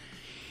 Liz.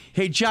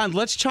 Hey, John,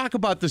 let's talk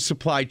about the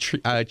supply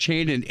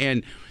chain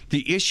and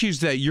the issues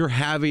that you're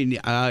having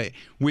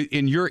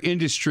in your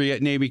industry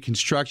at Namey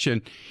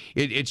Construction.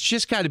 It's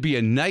just got to be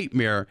a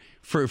nightmare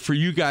for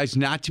you guys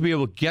not to be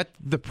able to get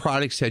the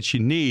products that you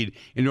need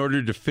in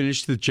order to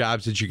finish the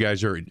jobs that you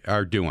guys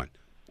are doing.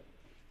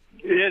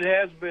 It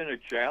has been a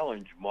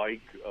challenge,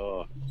 Mike.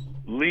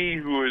 Lee,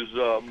 who is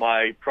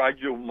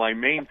my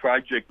main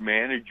project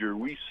manager,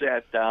 we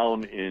sat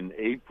down in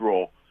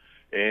April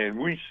and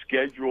we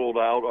scheduled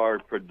out our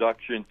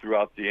production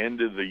throughout the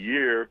end of the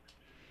year.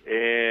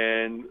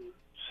 And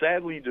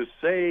sadly to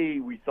say,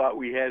 we thought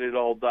we had it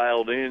all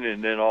dialed in,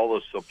 and then all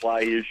the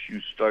supply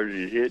issues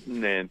started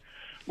hitting, and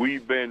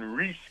we've been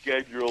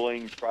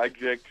rescheduling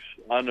projects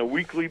on a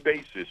weekly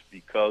basis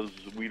because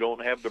we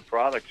don't have the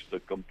products to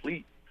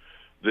complete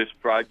this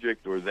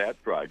project or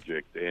that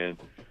project. And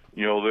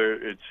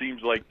it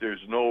seems like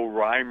there's no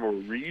rhyme or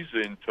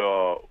reason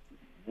to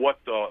what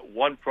the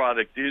one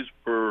product is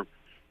per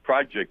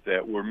project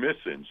that we're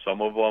missing.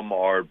 Some of them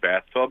are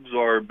bathtubs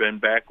are been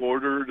back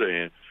ordered,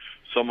 and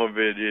some of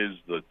it is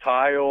the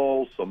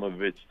tile, some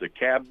of it's the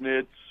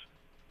cabinets.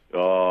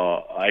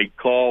 I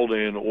called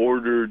and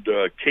ordered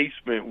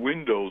casement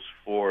windows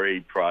for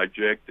a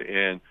project,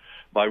 and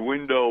my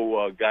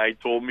window guy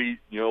told me,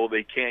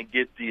 they can't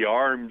get the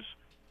arms,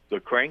 the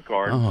crank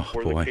arms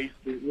for the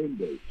casement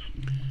windows.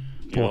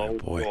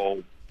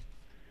 So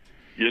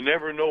you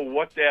never know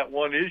what that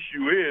one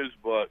issue is,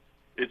 but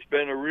it's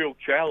been a real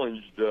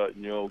challenge to,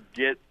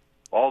 get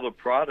all the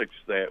products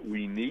that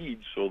we need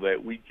so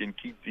that we can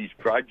keep these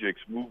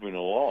projects moving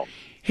along.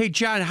 Hey,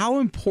 John, how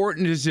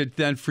important is it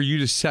then for you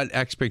to set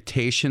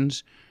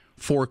expectations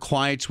for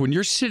clients when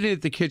you're sitting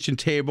at the kitchen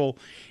table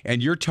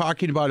and you're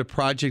talking about a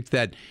project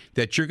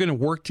that you're going to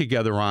work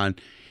together on?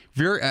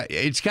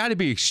 It's got to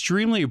be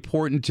extremely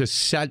important to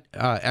set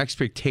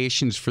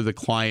expectations for the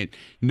client,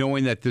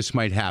 knowing that this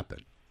might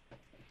happen.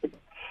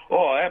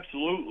 Oh,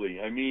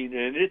 absolutely. I mean,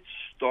 and it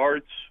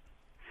starts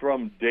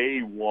from day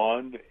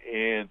one.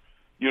 And,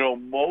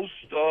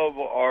 most of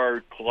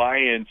our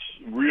clients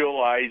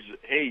realize,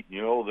 hey,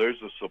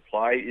 there's a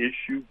supply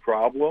issue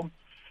problem.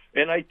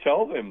 And I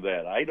tell them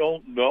that. I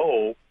don't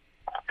know,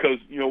 because,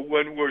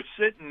 when we're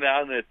sitting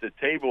down at the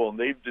table and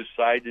they've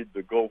decided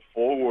to go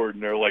forward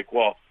and they're like,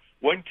 well,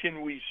 when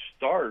can we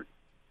start?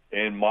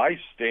 And my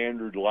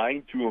standard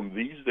line to them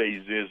these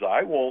days is,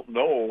 I won't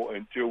know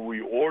until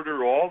we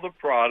order all the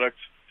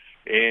products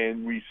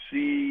and we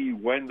see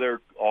when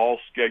they're all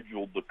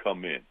scheduled to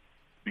come in.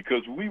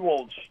 Because we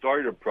won't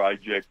start a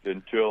project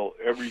until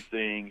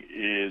everything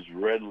is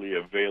readily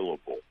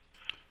available.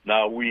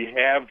 Now, we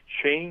have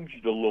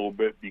changed a little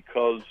bit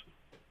because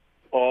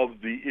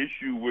of the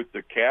issue with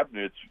the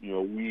cabinets.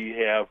 We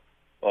have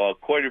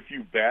quite a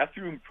few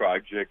bathroom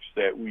projects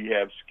that we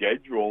have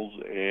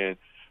schedules, and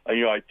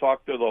I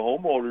talked to the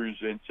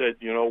homeowners and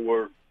said,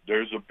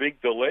 there's a big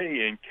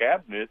delay in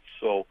cabinets,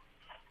 so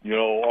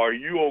are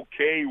you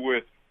okay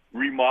with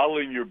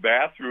remodeling your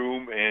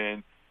bathroom?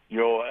 And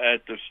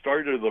at the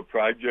start of the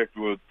project,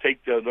 we'll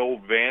take that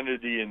old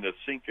vanity and the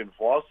sink and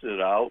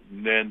faucet out,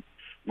 and then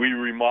we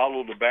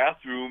remodel the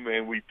bathroom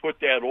and we put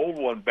that old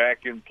one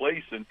back in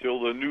place until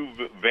the new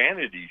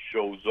vanity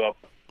shows up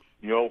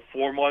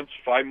 4 months,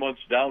 5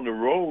 months down the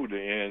road.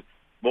 And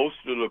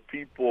most of the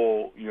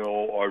people,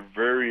 are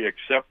very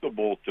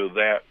acceptable to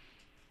that,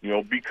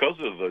 because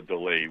of the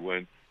delay.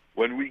 When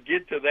we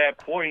get to that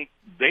point,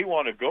 they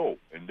want to go,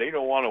 and they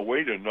don't want to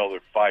wait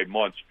another 5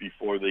 months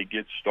before they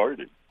get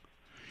started.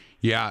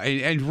 Yeah,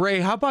 and Ray,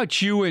 how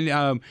about you?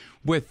 And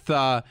with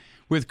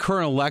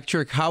Current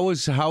Electric, how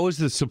is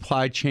the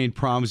supply chain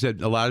problems that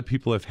a lot of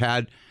people have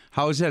had?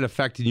 How is that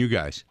affecting you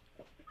guys?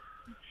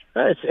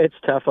 It's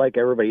tough like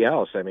everybody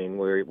else. I mean,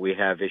 we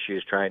have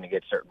issues trying to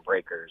get certain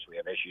breakers. We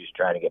have issues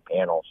trying to get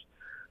panels.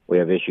 We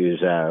have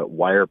issues.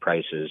 Wire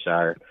prices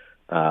are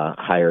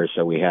higher,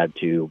 so we had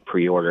to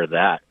pre-order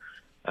that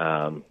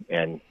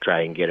and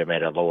try and get them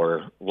at a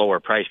lower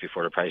price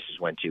before the prices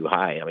went too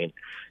high. I mean,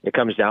 it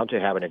comes down to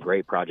having a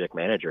great project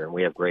manager, and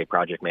we have great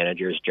project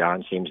managers.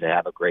 John seems to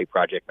have a great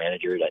project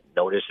manager that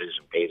notices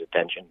and pays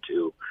attention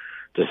to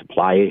the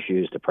supply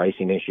issues, the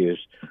pricing issues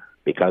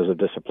because of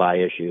the supply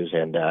issues,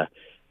 and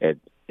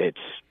it's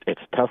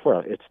tough.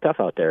 It's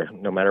tough out there,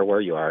 no matter where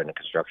you are in the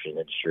construction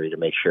industry, to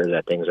make sure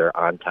that things are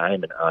on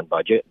time and on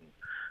budget.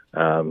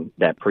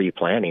 That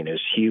pre-planning is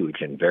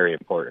huge and very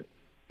important.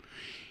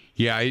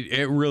 Yeah,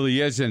 it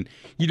really is. And,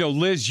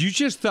 Liz, you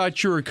just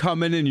thought you were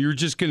coming and you're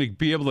just going to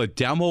be able to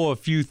demo a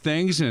few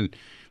things and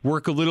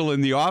work a little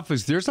in the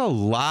office. There's a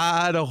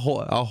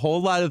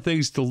whole lot of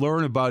things to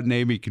learn about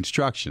NAMI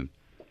construction.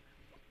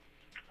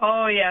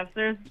 Oh, yes.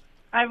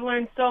 I've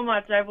learned so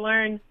much. I've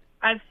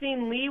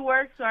seen Lee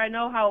work, so I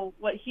know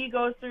what he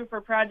goes through for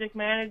project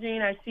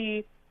managing. I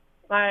see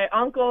my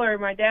uncle or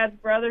my dad's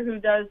brother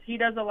he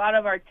does a lot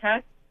of our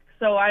tech,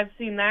 so I've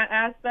seen that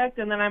aspect,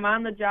 and then I'm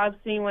on the job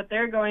seeing what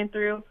they're going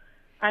through.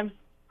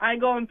 I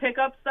go and pick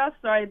up stuff,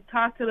 so I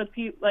talk to the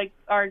people, like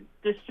our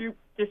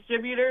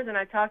distributors, and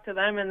I talk to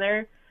them, and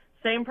they're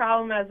same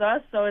problem as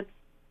us, so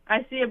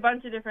I see a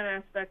bunch of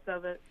different aspects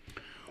of it.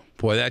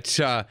 Boy, that's,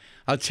 I'll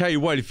tell you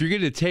what, if you're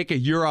going to take a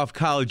year off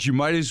college, you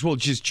might as well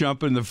just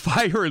jump in the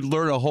fire and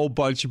learn a whole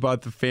bunch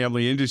about the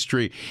family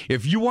industry.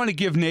 If you want to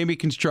give NAMI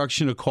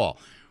Construction a call,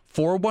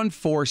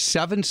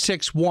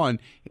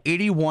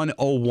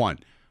 414-761-8101,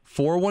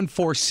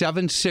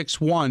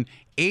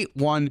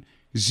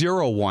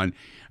 414-761-8101,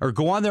 or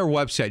go on their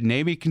website,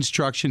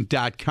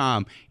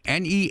 NAMIConstruction.com,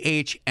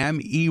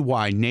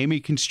 NEHMEY,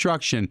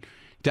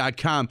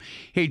 NAMIConstruction.com.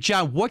 Hey,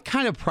 John, what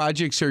kind of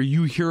projects are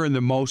you hearing the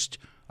most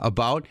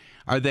about?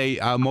 Are they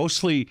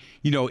mostly,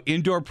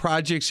 indoor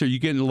projects? Are you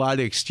getting a lot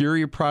of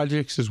exterior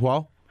projects as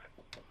well?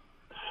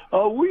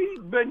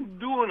 We've been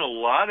doing a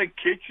lot of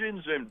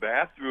kitchens and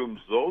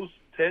bathrooms. Those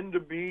tend to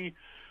be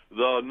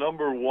the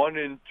number 1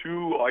 and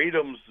 2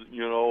 items,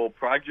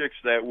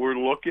 projects that we're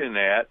looking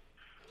at.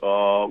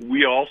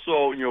 We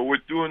also,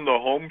 with doing the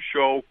home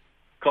show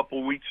a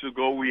couple weeks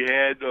ago, we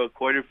had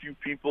quite a few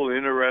people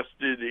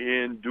interested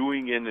in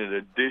doing an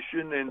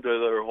addition into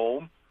their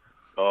home.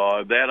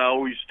 That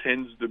always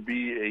tends to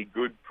be a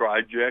good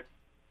project.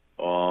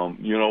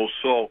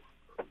 It's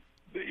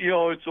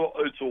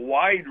a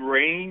wide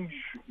range.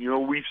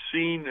 We've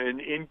seen an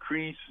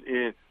increase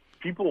in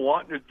people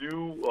wanting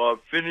to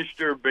finish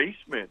their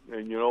basement.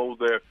 And,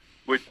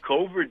 with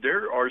COVID,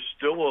 there are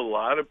still a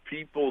lot of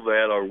people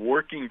that are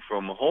working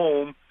from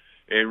home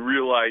and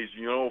realize,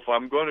 if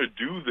I'm going to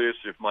do this,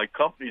 if my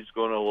company's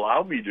going to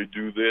allow me to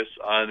do this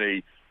on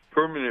a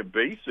permanent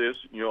basis,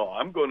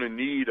 I'm going to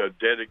need a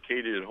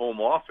dedicated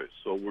home office.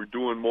 So we're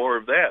doing more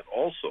of that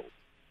also.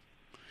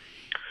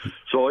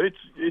 So it's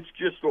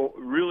just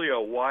really a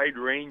wide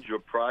range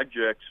of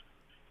projects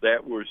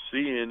that we're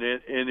seeing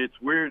it, and it's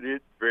weird.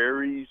 It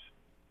varies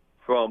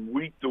from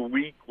week to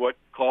week what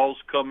calls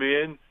come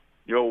in.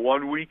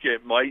 1 week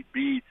it might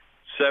be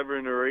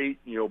 7 or 8,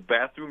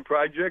 bathroom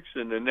projects,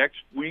 and the next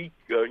week,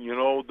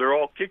 they're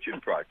all kitchen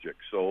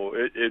projects. So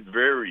it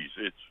varies.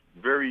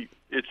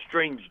 It's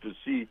strange to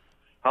see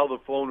how the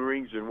phone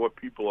rings and what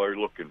people are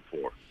looking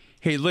for.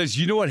 Hey, Liz,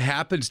 you know what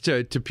happens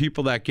to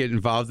people that get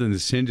involved in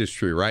this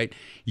industry, right?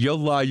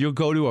 You'll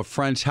go to a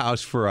friend's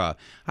house for a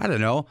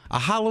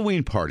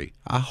Halloween party,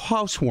 a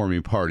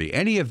housewarming party,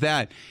 any of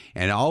that,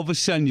 and all of a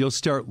sudden you'll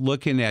start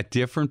looking at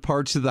different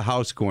parts of the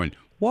house going,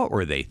 what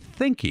were they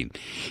thinking?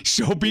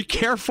 So be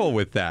careful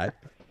with that.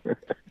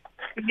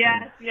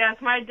 Yes.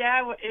 My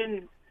dad,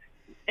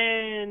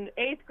 in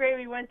 8th grade,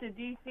 we went to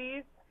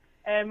D.C.,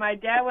 and my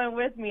dad went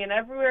with me, and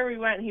everywhere we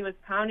went, he was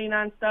pounding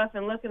on stuff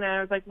and looking at it.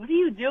 I was like, what are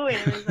you doing?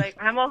 And he's like,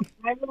 I'm a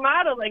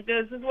model. Like,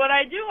 this is what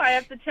I do. I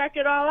have to check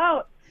it all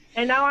out.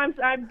 And now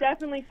I'm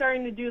definitely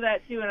starting to do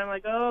that, too. And I'm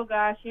like, oh,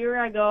 gosh, here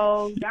I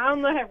go,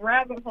 down the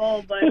rabbit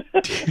hole. But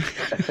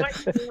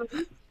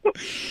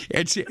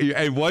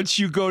and once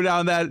you go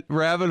down that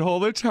rabbit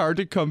hole, it's hard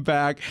to come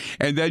back.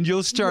 And then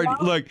you'll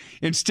start, look,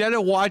 instead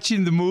of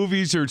watching the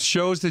movies or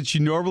shows that you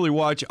normally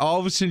watch, all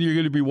of a sudden you're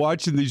going to be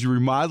watching these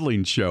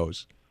remodeling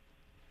shows.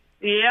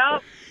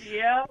 Yep.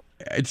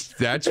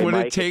 That's hey, what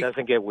Mike, it takes. It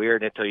doesn't get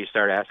weird until you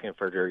start asking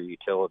for their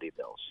utility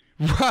bills.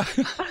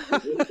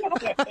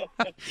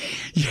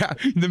 Yeah,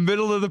 in the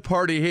middle of the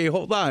party. Hey,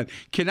 hold on.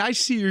 Can I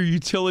see your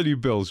utility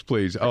bills,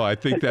 please? Oh, I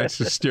think that's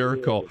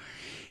hysterical.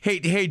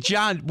 Hey,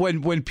 John.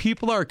 When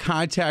people are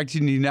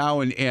contacting you now,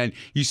 and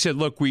you said,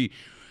 look, we're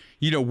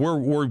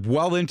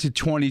well into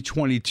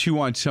 2022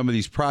 on some of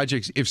these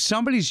projects. If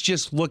somebody's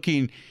just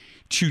looking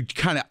to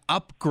kind of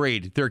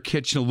upgrade their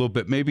kitchen a little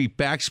bit, maybe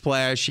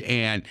backsplash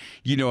and,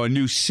 a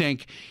new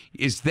sink,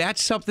 is that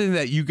something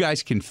that you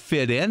guys can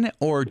fit in,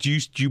 or do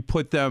you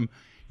put them,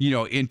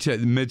 into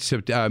mid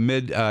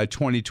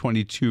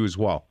 2022 as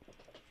well?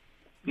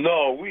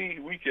 No,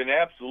 we can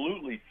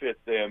absolutely fit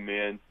them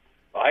in.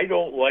 I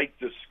don't like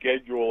to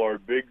schedule our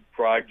big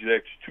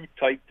projects too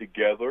tight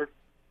together,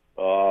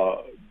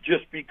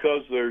 just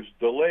because there's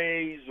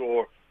delays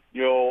or,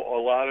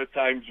 a lot of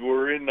times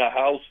we're in the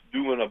house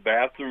doing a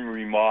bathroom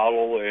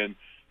remodel and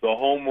the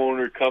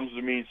homeowner comes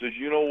to me and says,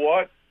 you know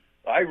what?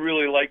 I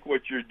really like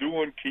what you're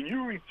doing. Can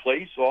you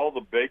replace all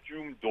the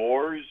bedroom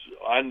doors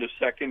on the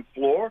second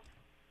floor?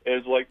 And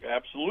it's like,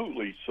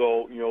 absolutely.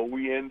 So,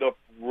 we end up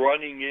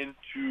running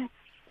into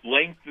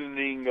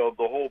lengthening of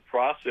the whole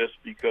process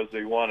because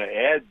they want to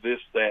add this,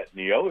 that, and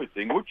the other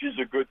thing, which is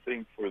a good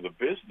thing for the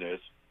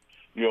business,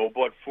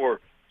 but for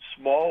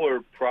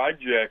smaller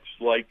projects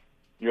like,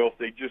 if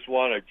they just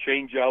want to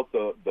change out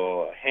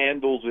the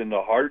handles and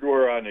the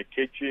hardware on the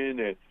kitchen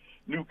and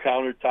new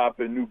countertop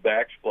and new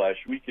backsplash,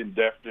 we can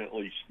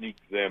definitely sneak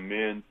them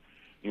in.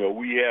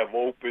 We have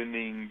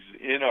openings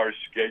in our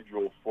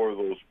schedule for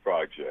those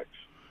projects.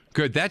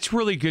 Good. That's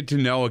really good to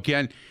know.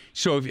 Again,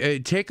 so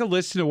take a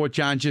listen to what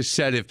John just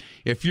said.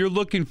 If you're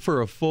looking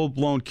for a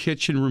full-blown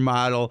kitchen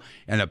remodel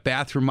and a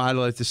bathroom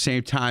remodel at the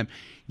same time,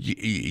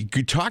 you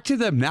could talk to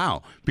them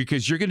now,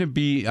 because you're going to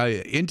be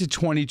into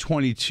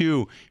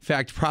 2022. In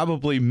fact,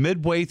 probably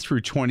midway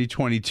through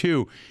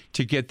 2022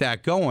 to get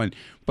that going.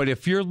 But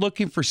if you're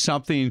looking for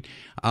something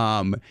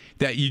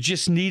that you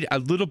just need a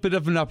little bit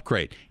of an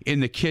upgrade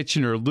in the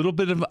kitchen or a little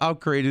bit of an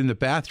upgrade in the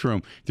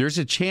bathroom, there's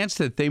a chance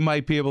that they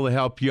might be able to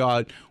help you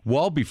out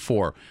well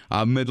before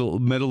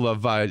middle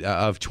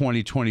of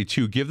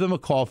 2022. Give them a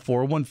call,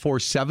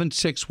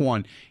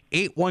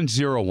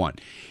 414-761-8101.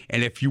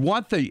 And if you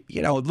want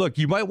look,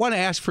 you might want to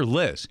ask for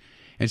Liz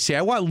and say,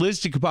 I want Liz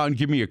to come out and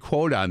give me a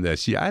quote on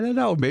this. Yeah, I don't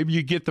know. Maybe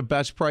you get the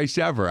best price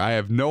ever. I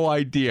have no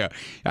idea.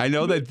 I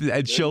know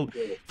that she'll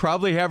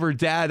probably have her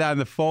dad on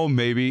the phone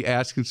maybe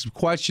asking some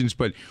questions,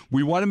 but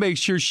we want to make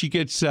sure she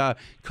gets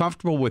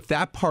comfortable with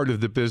that part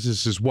of the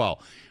business as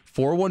well.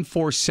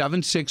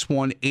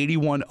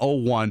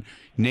 414-761-8101,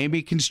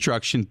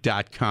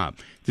 NameyConstruction.com.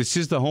 This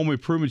is the Home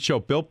Improvement Show,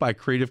 built by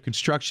Creative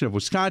Construction of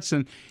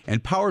Wisconsin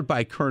and powered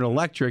by Kern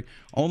Electric,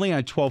 only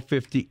on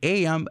 1250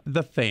 AM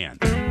The Fan.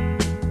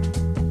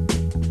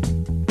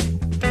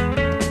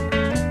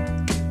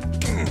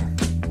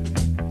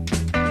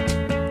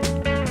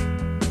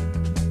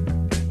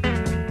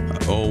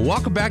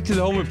 Welcome back to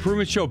the Home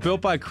Improvement Show,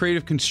 built by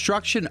Creative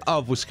Construction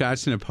of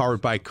Wisconsin and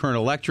powered by Kern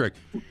Electric.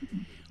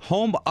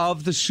 Home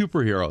of the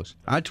superheroes.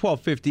 On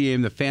 1250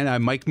 AM The Fan,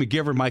 I'm Mike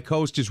McGivern. My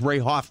co-host is Ray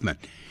Hoffman.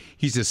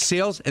 He's a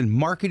sales and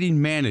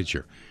marketing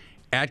manager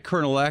at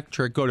Kern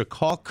Electric. Go to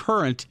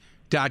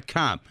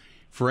callcurrent.com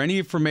for any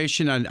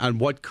information on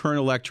what Kern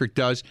Electric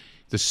does,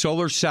 the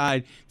solar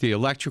side, the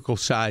electrical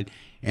side.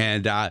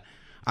 And I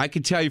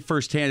can tell you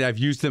firsthand, I've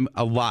used them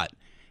a lot.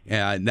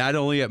 Not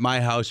only at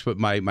my house, but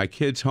my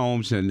kids'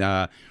 homes. And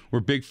we're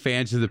big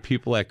fans of the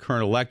people at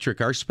Kern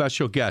Electric. Our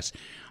special guest,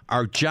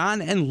 are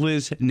John and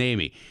Liz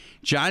Namey.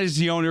 John is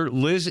the owner.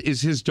 Liz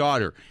is his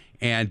daughter.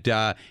 And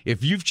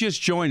if you've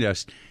just joined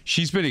us,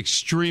 she's been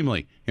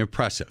extremely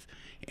impressive.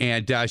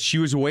 And she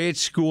was away at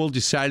school,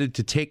 decided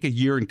to take a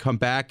year and come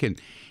back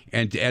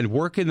and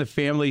work in the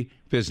family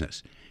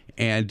business.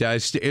 And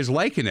is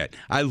liking it.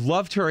 I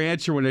loved her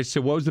answer when I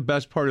said, what was the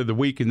best part of the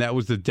week? And that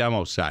was the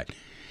demo side.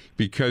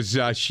 Because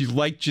she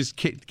liked just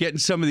getting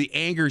some of the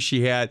anger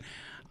she had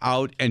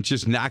out and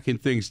just knocking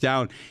things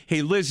down.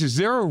 Hey, Liz, is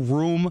there a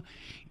room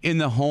in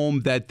the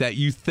home that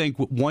you think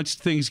once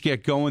things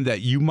get going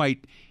that you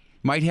might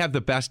have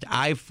the best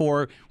eye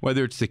for,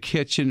 whether it's the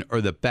kitchen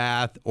or the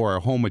bath or a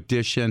home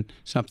addition,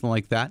 something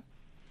like that?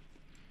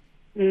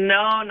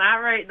 No, not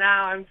right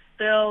now. I'm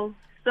still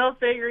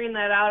figuring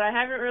that out. I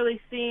haven't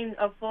really seen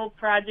a full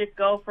project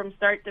go from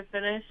start to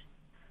finish.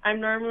 I'm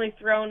normally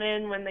thrown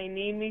in when they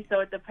need me, so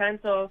it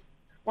depends. So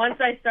once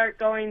I start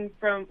going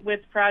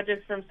with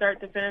projects from start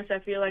to finish, I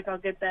feel like I'll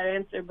get that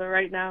answer. But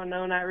right now,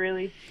 no, not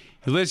really.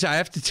 Liz, I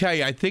have to tell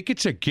you, I think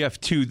it's a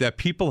gift, too, that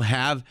people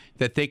have,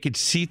 that they could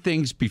see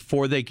things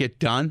before they get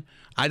done.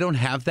 I don't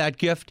have that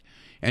gift.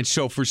 And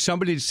so for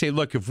somebody to say,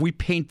 look, if we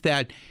paint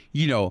that,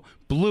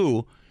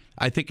 blue,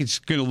 I think it's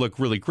going to look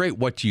really great.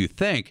 What do you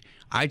think?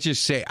 I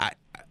just say,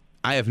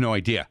 I have no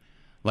idea.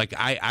 Like,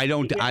 I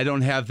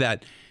don't have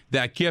that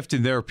gift.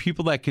 And there are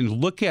people that can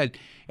look at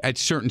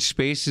certain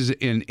spaces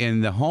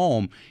in the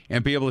home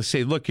and be able to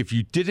say, look, if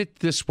you did it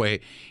this way.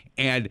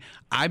 And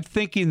I'm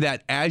thinking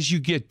that as you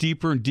get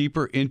deeper and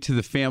deeper into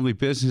the family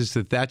business,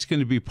 that's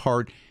going to be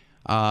part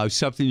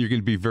something you're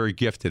going to be very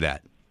gifted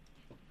at.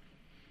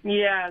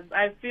 Yeah,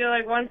 I feel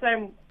like once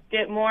I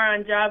get more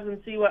on jobs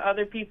and see what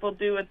other people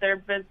do with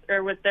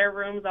their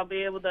rooms, I'll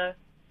be able to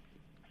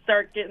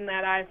start getting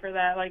that eye for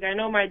that. Like, I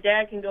know my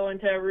dad can go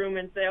into a room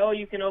and say, oh,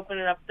 you can open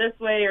it up this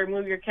way or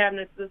move your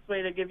cabinets this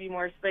way to give you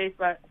more space,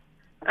 but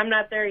I'm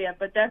not there yet.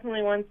 But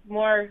definitely once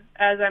more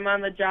as I'm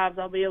on the jobs,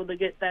 I'll be able to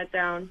get that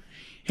down.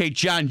 Hey,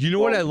 John, you know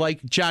what I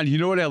like? John, you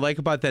know what I like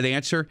about that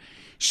answer?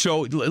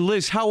 So,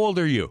 Liz, how old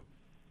are you?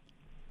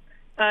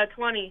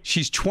 20.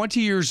 She's 20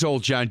 years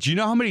old, John. Do you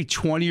know how many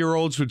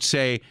 20-year-olds would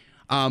say,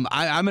 I'm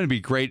going to be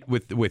great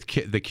with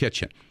the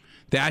kitchen?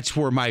 That's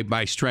where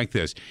my strength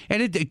is.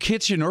 And the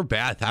kitchen or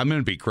bath, I'm going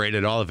to be great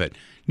at all of it.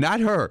 Not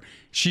her.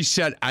 She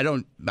said, I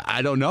don't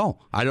know.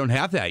 I don't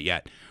have that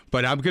yet.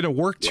 But I'm going to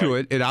work to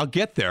it, and I'll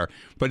get there.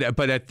 But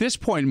at this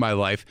point in my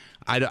life,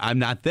 I'm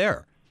not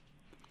there.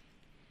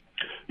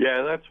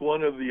 Yeah, that's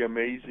one of the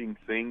amazing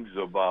things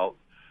about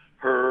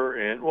her.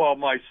 And, well,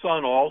 my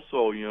son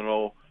also,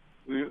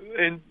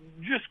 and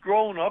just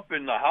growing up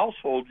in the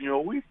household,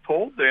 we've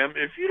told them,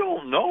 if you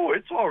don't know,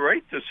 it's all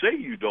right to say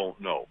you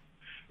don't know.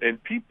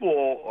 And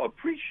people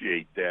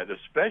appreciate that,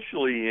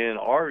 especially in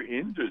our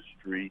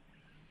industry.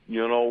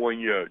 When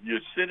you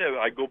sit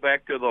I go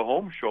back to the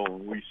home show,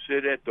 and we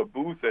sit at the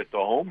booth at the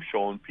home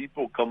show, and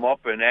people come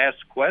up and ask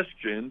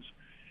questions.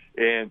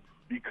 And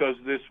because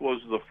this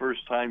was the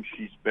first time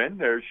she's been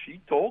there,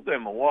 she told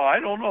them, well, I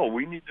don't know.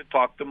 We need to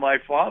talk to my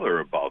father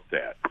about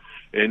that.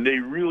 And they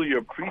really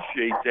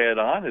appreciate that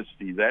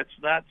honesty. That's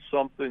not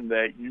something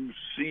that you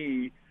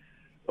see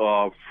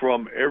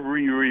from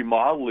every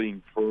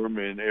remodeling firm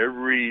and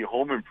every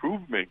home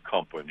improvement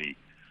company.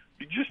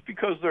 Just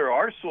because there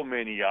are so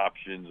many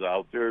options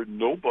out there,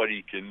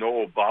 nobody can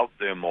know about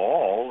them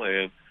all.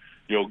 And,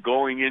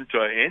 going into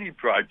any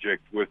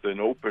project with an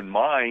open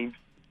mind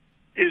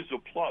is a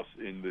plus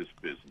in this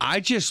business. I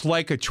just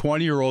like a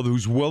 20-year-old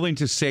who's willing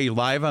to say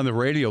live on the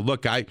radio,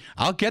 look,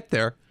 I'll get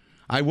there.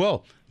 I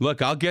will.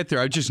 Look, I'll get there.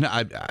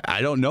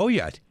 I don't know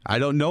yet. I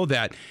don't know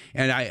that.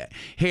 And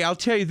I'll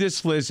tell you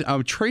this, Liz.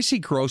 Tracy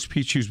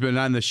Grosspeach, who's been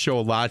on the show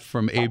a lot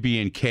from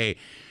AB&K,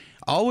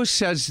 always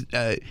says,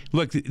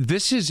 look,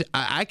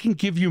 I can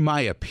give you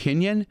my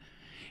opinion,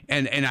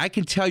 and I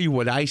can tell you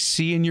what I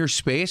see in your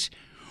space,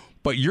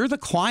 but you're the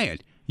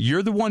client.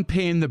 You're the one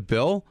paying the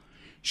bill.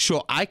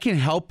 So I can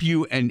help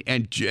you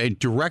and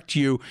direct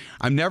you.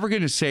 I'm never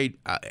going to say,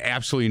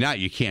 absolutely not,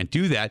 you can't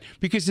do that.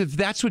 Because if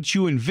that's what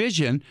you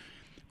envision,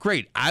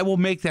 great, I will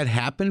make that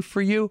happen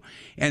for you.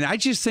 And I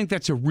just think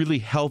that's a really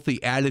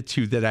healthy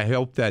attitude that I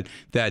hope that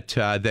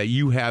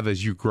you have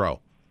as you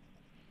grow.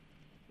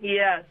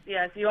 Yes.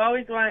 You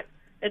always want,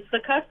 it's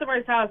the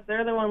customer's house.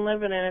 They're the one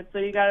living in it. So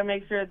you got to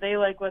make sure they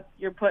like what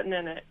you're putting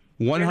in it.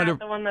 100. You're not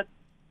the one that's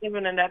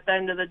giving it at the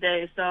end of the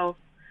day. So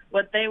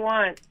what they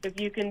want, if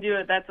you can do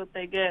it, that's what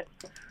they get.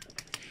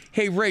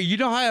 Hey, Ray, you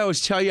know how I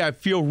always tell you I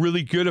feel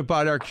really good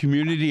about our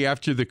community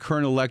after the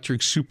Kern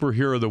Electric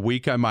Superhero of the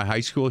Week on my high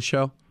school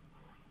show?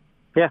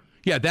 Yeah.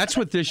 Yeah, that's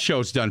what this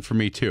show's done for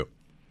me, too.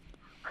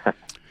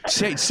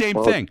 Same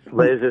thing.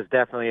 Liz is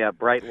definitely a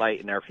bright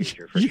light in our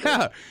future. For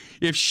sure.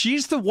 If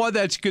she's the one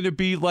that's going to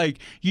be like,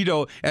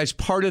 as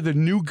part of the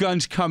new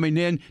guns coming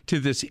in to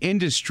this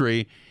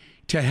industry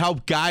to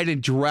help guide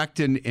and direct,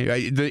 and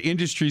the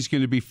industry's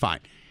going to be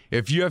fine.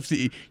 If you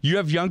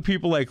have young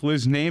people like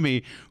Liz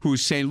Namey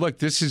who's saying, look,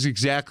 this is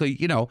exactly,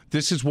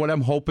 this is what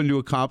I'm hoping to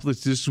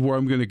accomplish. This is where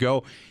I'm going to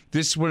go.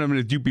 This is what I'm going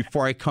to do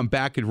before I come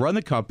back and run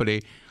the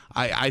company.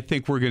 I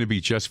think we're going to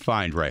be just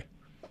fine, Ray.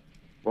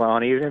 Well,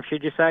 and even if she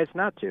decides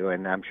not to,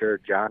 and I'm sure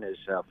John is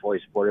fully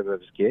supportive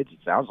of his kids. It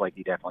sounds like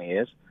he definitely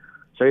is.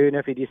 So even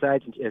if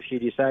she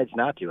decides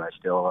not to, I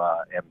still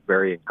am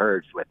very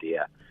encouraged with the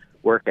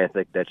work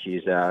ethic that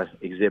she's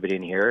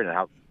exhibiting here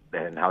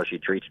and how she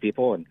treats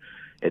people. And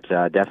it's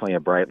definitely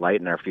a bright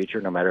light in our future,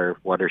 no matter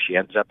whether she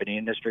ends up in the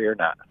industry or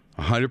not.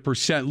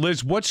 100%.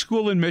 Liz, what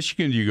school in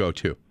Michigan do you go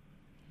to?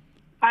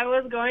 I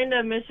was going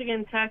to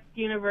Michigan Tech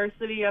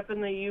University up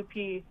in the UP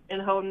in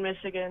Houghton,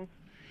 Michigan.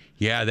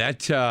 Yeah,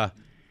 that's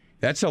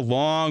a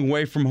long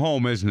way from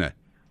home, isn't it?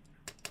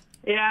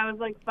 Yeah, it was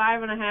like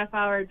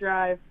 5.5-hour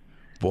drive.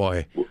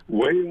 Boy.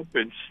 Way up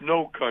in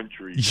snow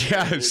country.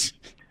 Yes.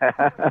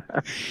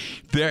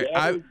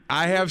 I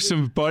have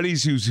some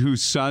buddies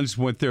whose sons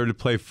went there to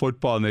play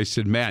football, and they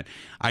said, man,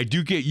 I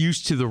do get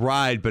used to the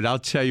ride, but I'll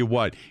tell you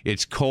what,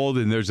 it's cold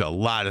and there's a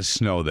lot of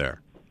snow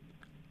there.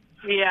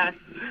 Yes.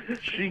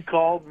 She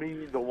called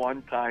me the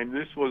one time,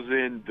 this was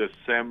in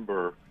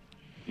December,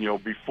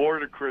 before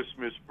the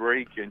Christmas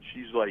break, and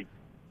she's like,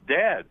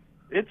 Dad,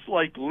 it's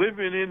like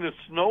living in a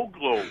snow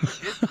globe.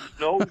 It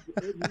snows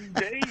every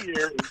day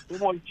here, and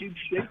someone keeps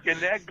shaking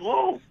that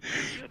globe.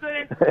 You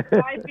couldn't see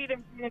 5 feet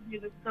in front of you.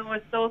 The snow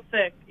was so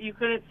thick. You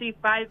couldn't see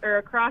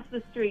across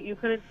the street. You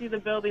couldn't see the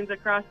buildings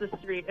across the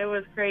street. It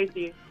was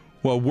crazy.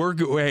 Well,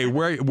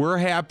 we're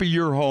happy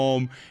you're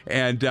home,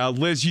 and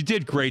Liz, you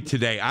did great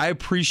today. I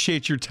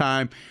appreciate your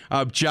time.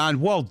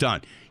 John, well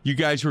done. You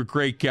guys were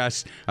great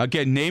guests.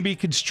 Again,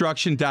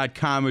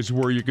 NameyConstruction.com is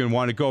where you're going to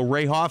want to go.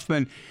 Ray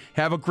Hoffman,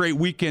 have a great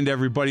weekend,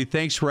 everybody.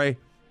 Thanks, Ray.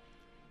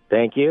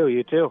 Thank you.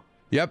 You too.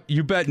 Yep,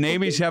 you bet.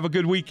 Namey's, have a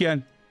good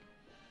weekend.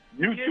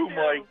 You too,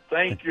 Mike.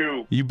 Thank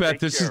you. You bet. Take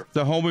This care. is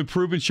the Home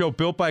Improvement Show,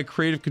 built by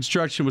Creative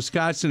Construction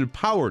Wisconsin and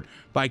powered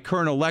by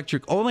Kern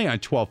Electric, only on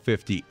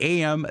 1250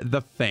 AM The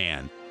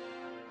Fan.